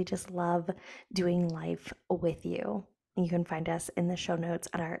because we just love doing life with you. You can find us in the show notes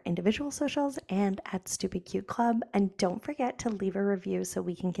at our individual socials and at Stupid Cute Club. And don't forget to leave a review so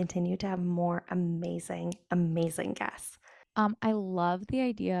we can continue to have more amazing, amazing guests. I love the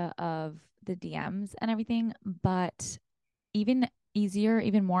idea of the DMs and everything, but even easier,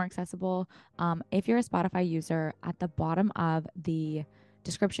 even more accessible. If you're a Spotify user, at the bottom of the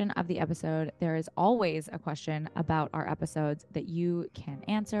description of the episode, there is always a question about our episodes that you can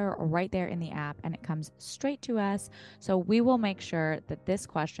answer right there in the app, and it comes straight to us. So we will make sure that this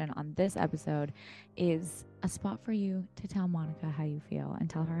question on this episode is a spot for you to tell Monica how you feel and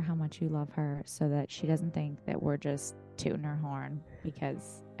tell her how much you love her so that she doesn't think that we're just tooting her horn,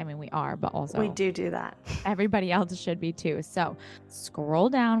 because I mean we are, but also we do that. Everybody else should be too. So scroll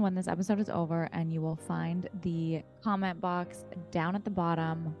down when this episode is over and you will find the comment box down at the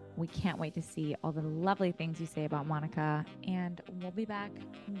bottom. We can't wait to see all the lovely things you say about Monica. And we'll be back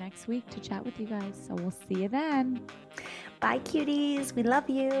next week to chat with you guys. So we'll see you then. Bye, cuties. We love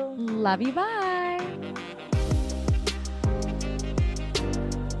you. Love you. Bye.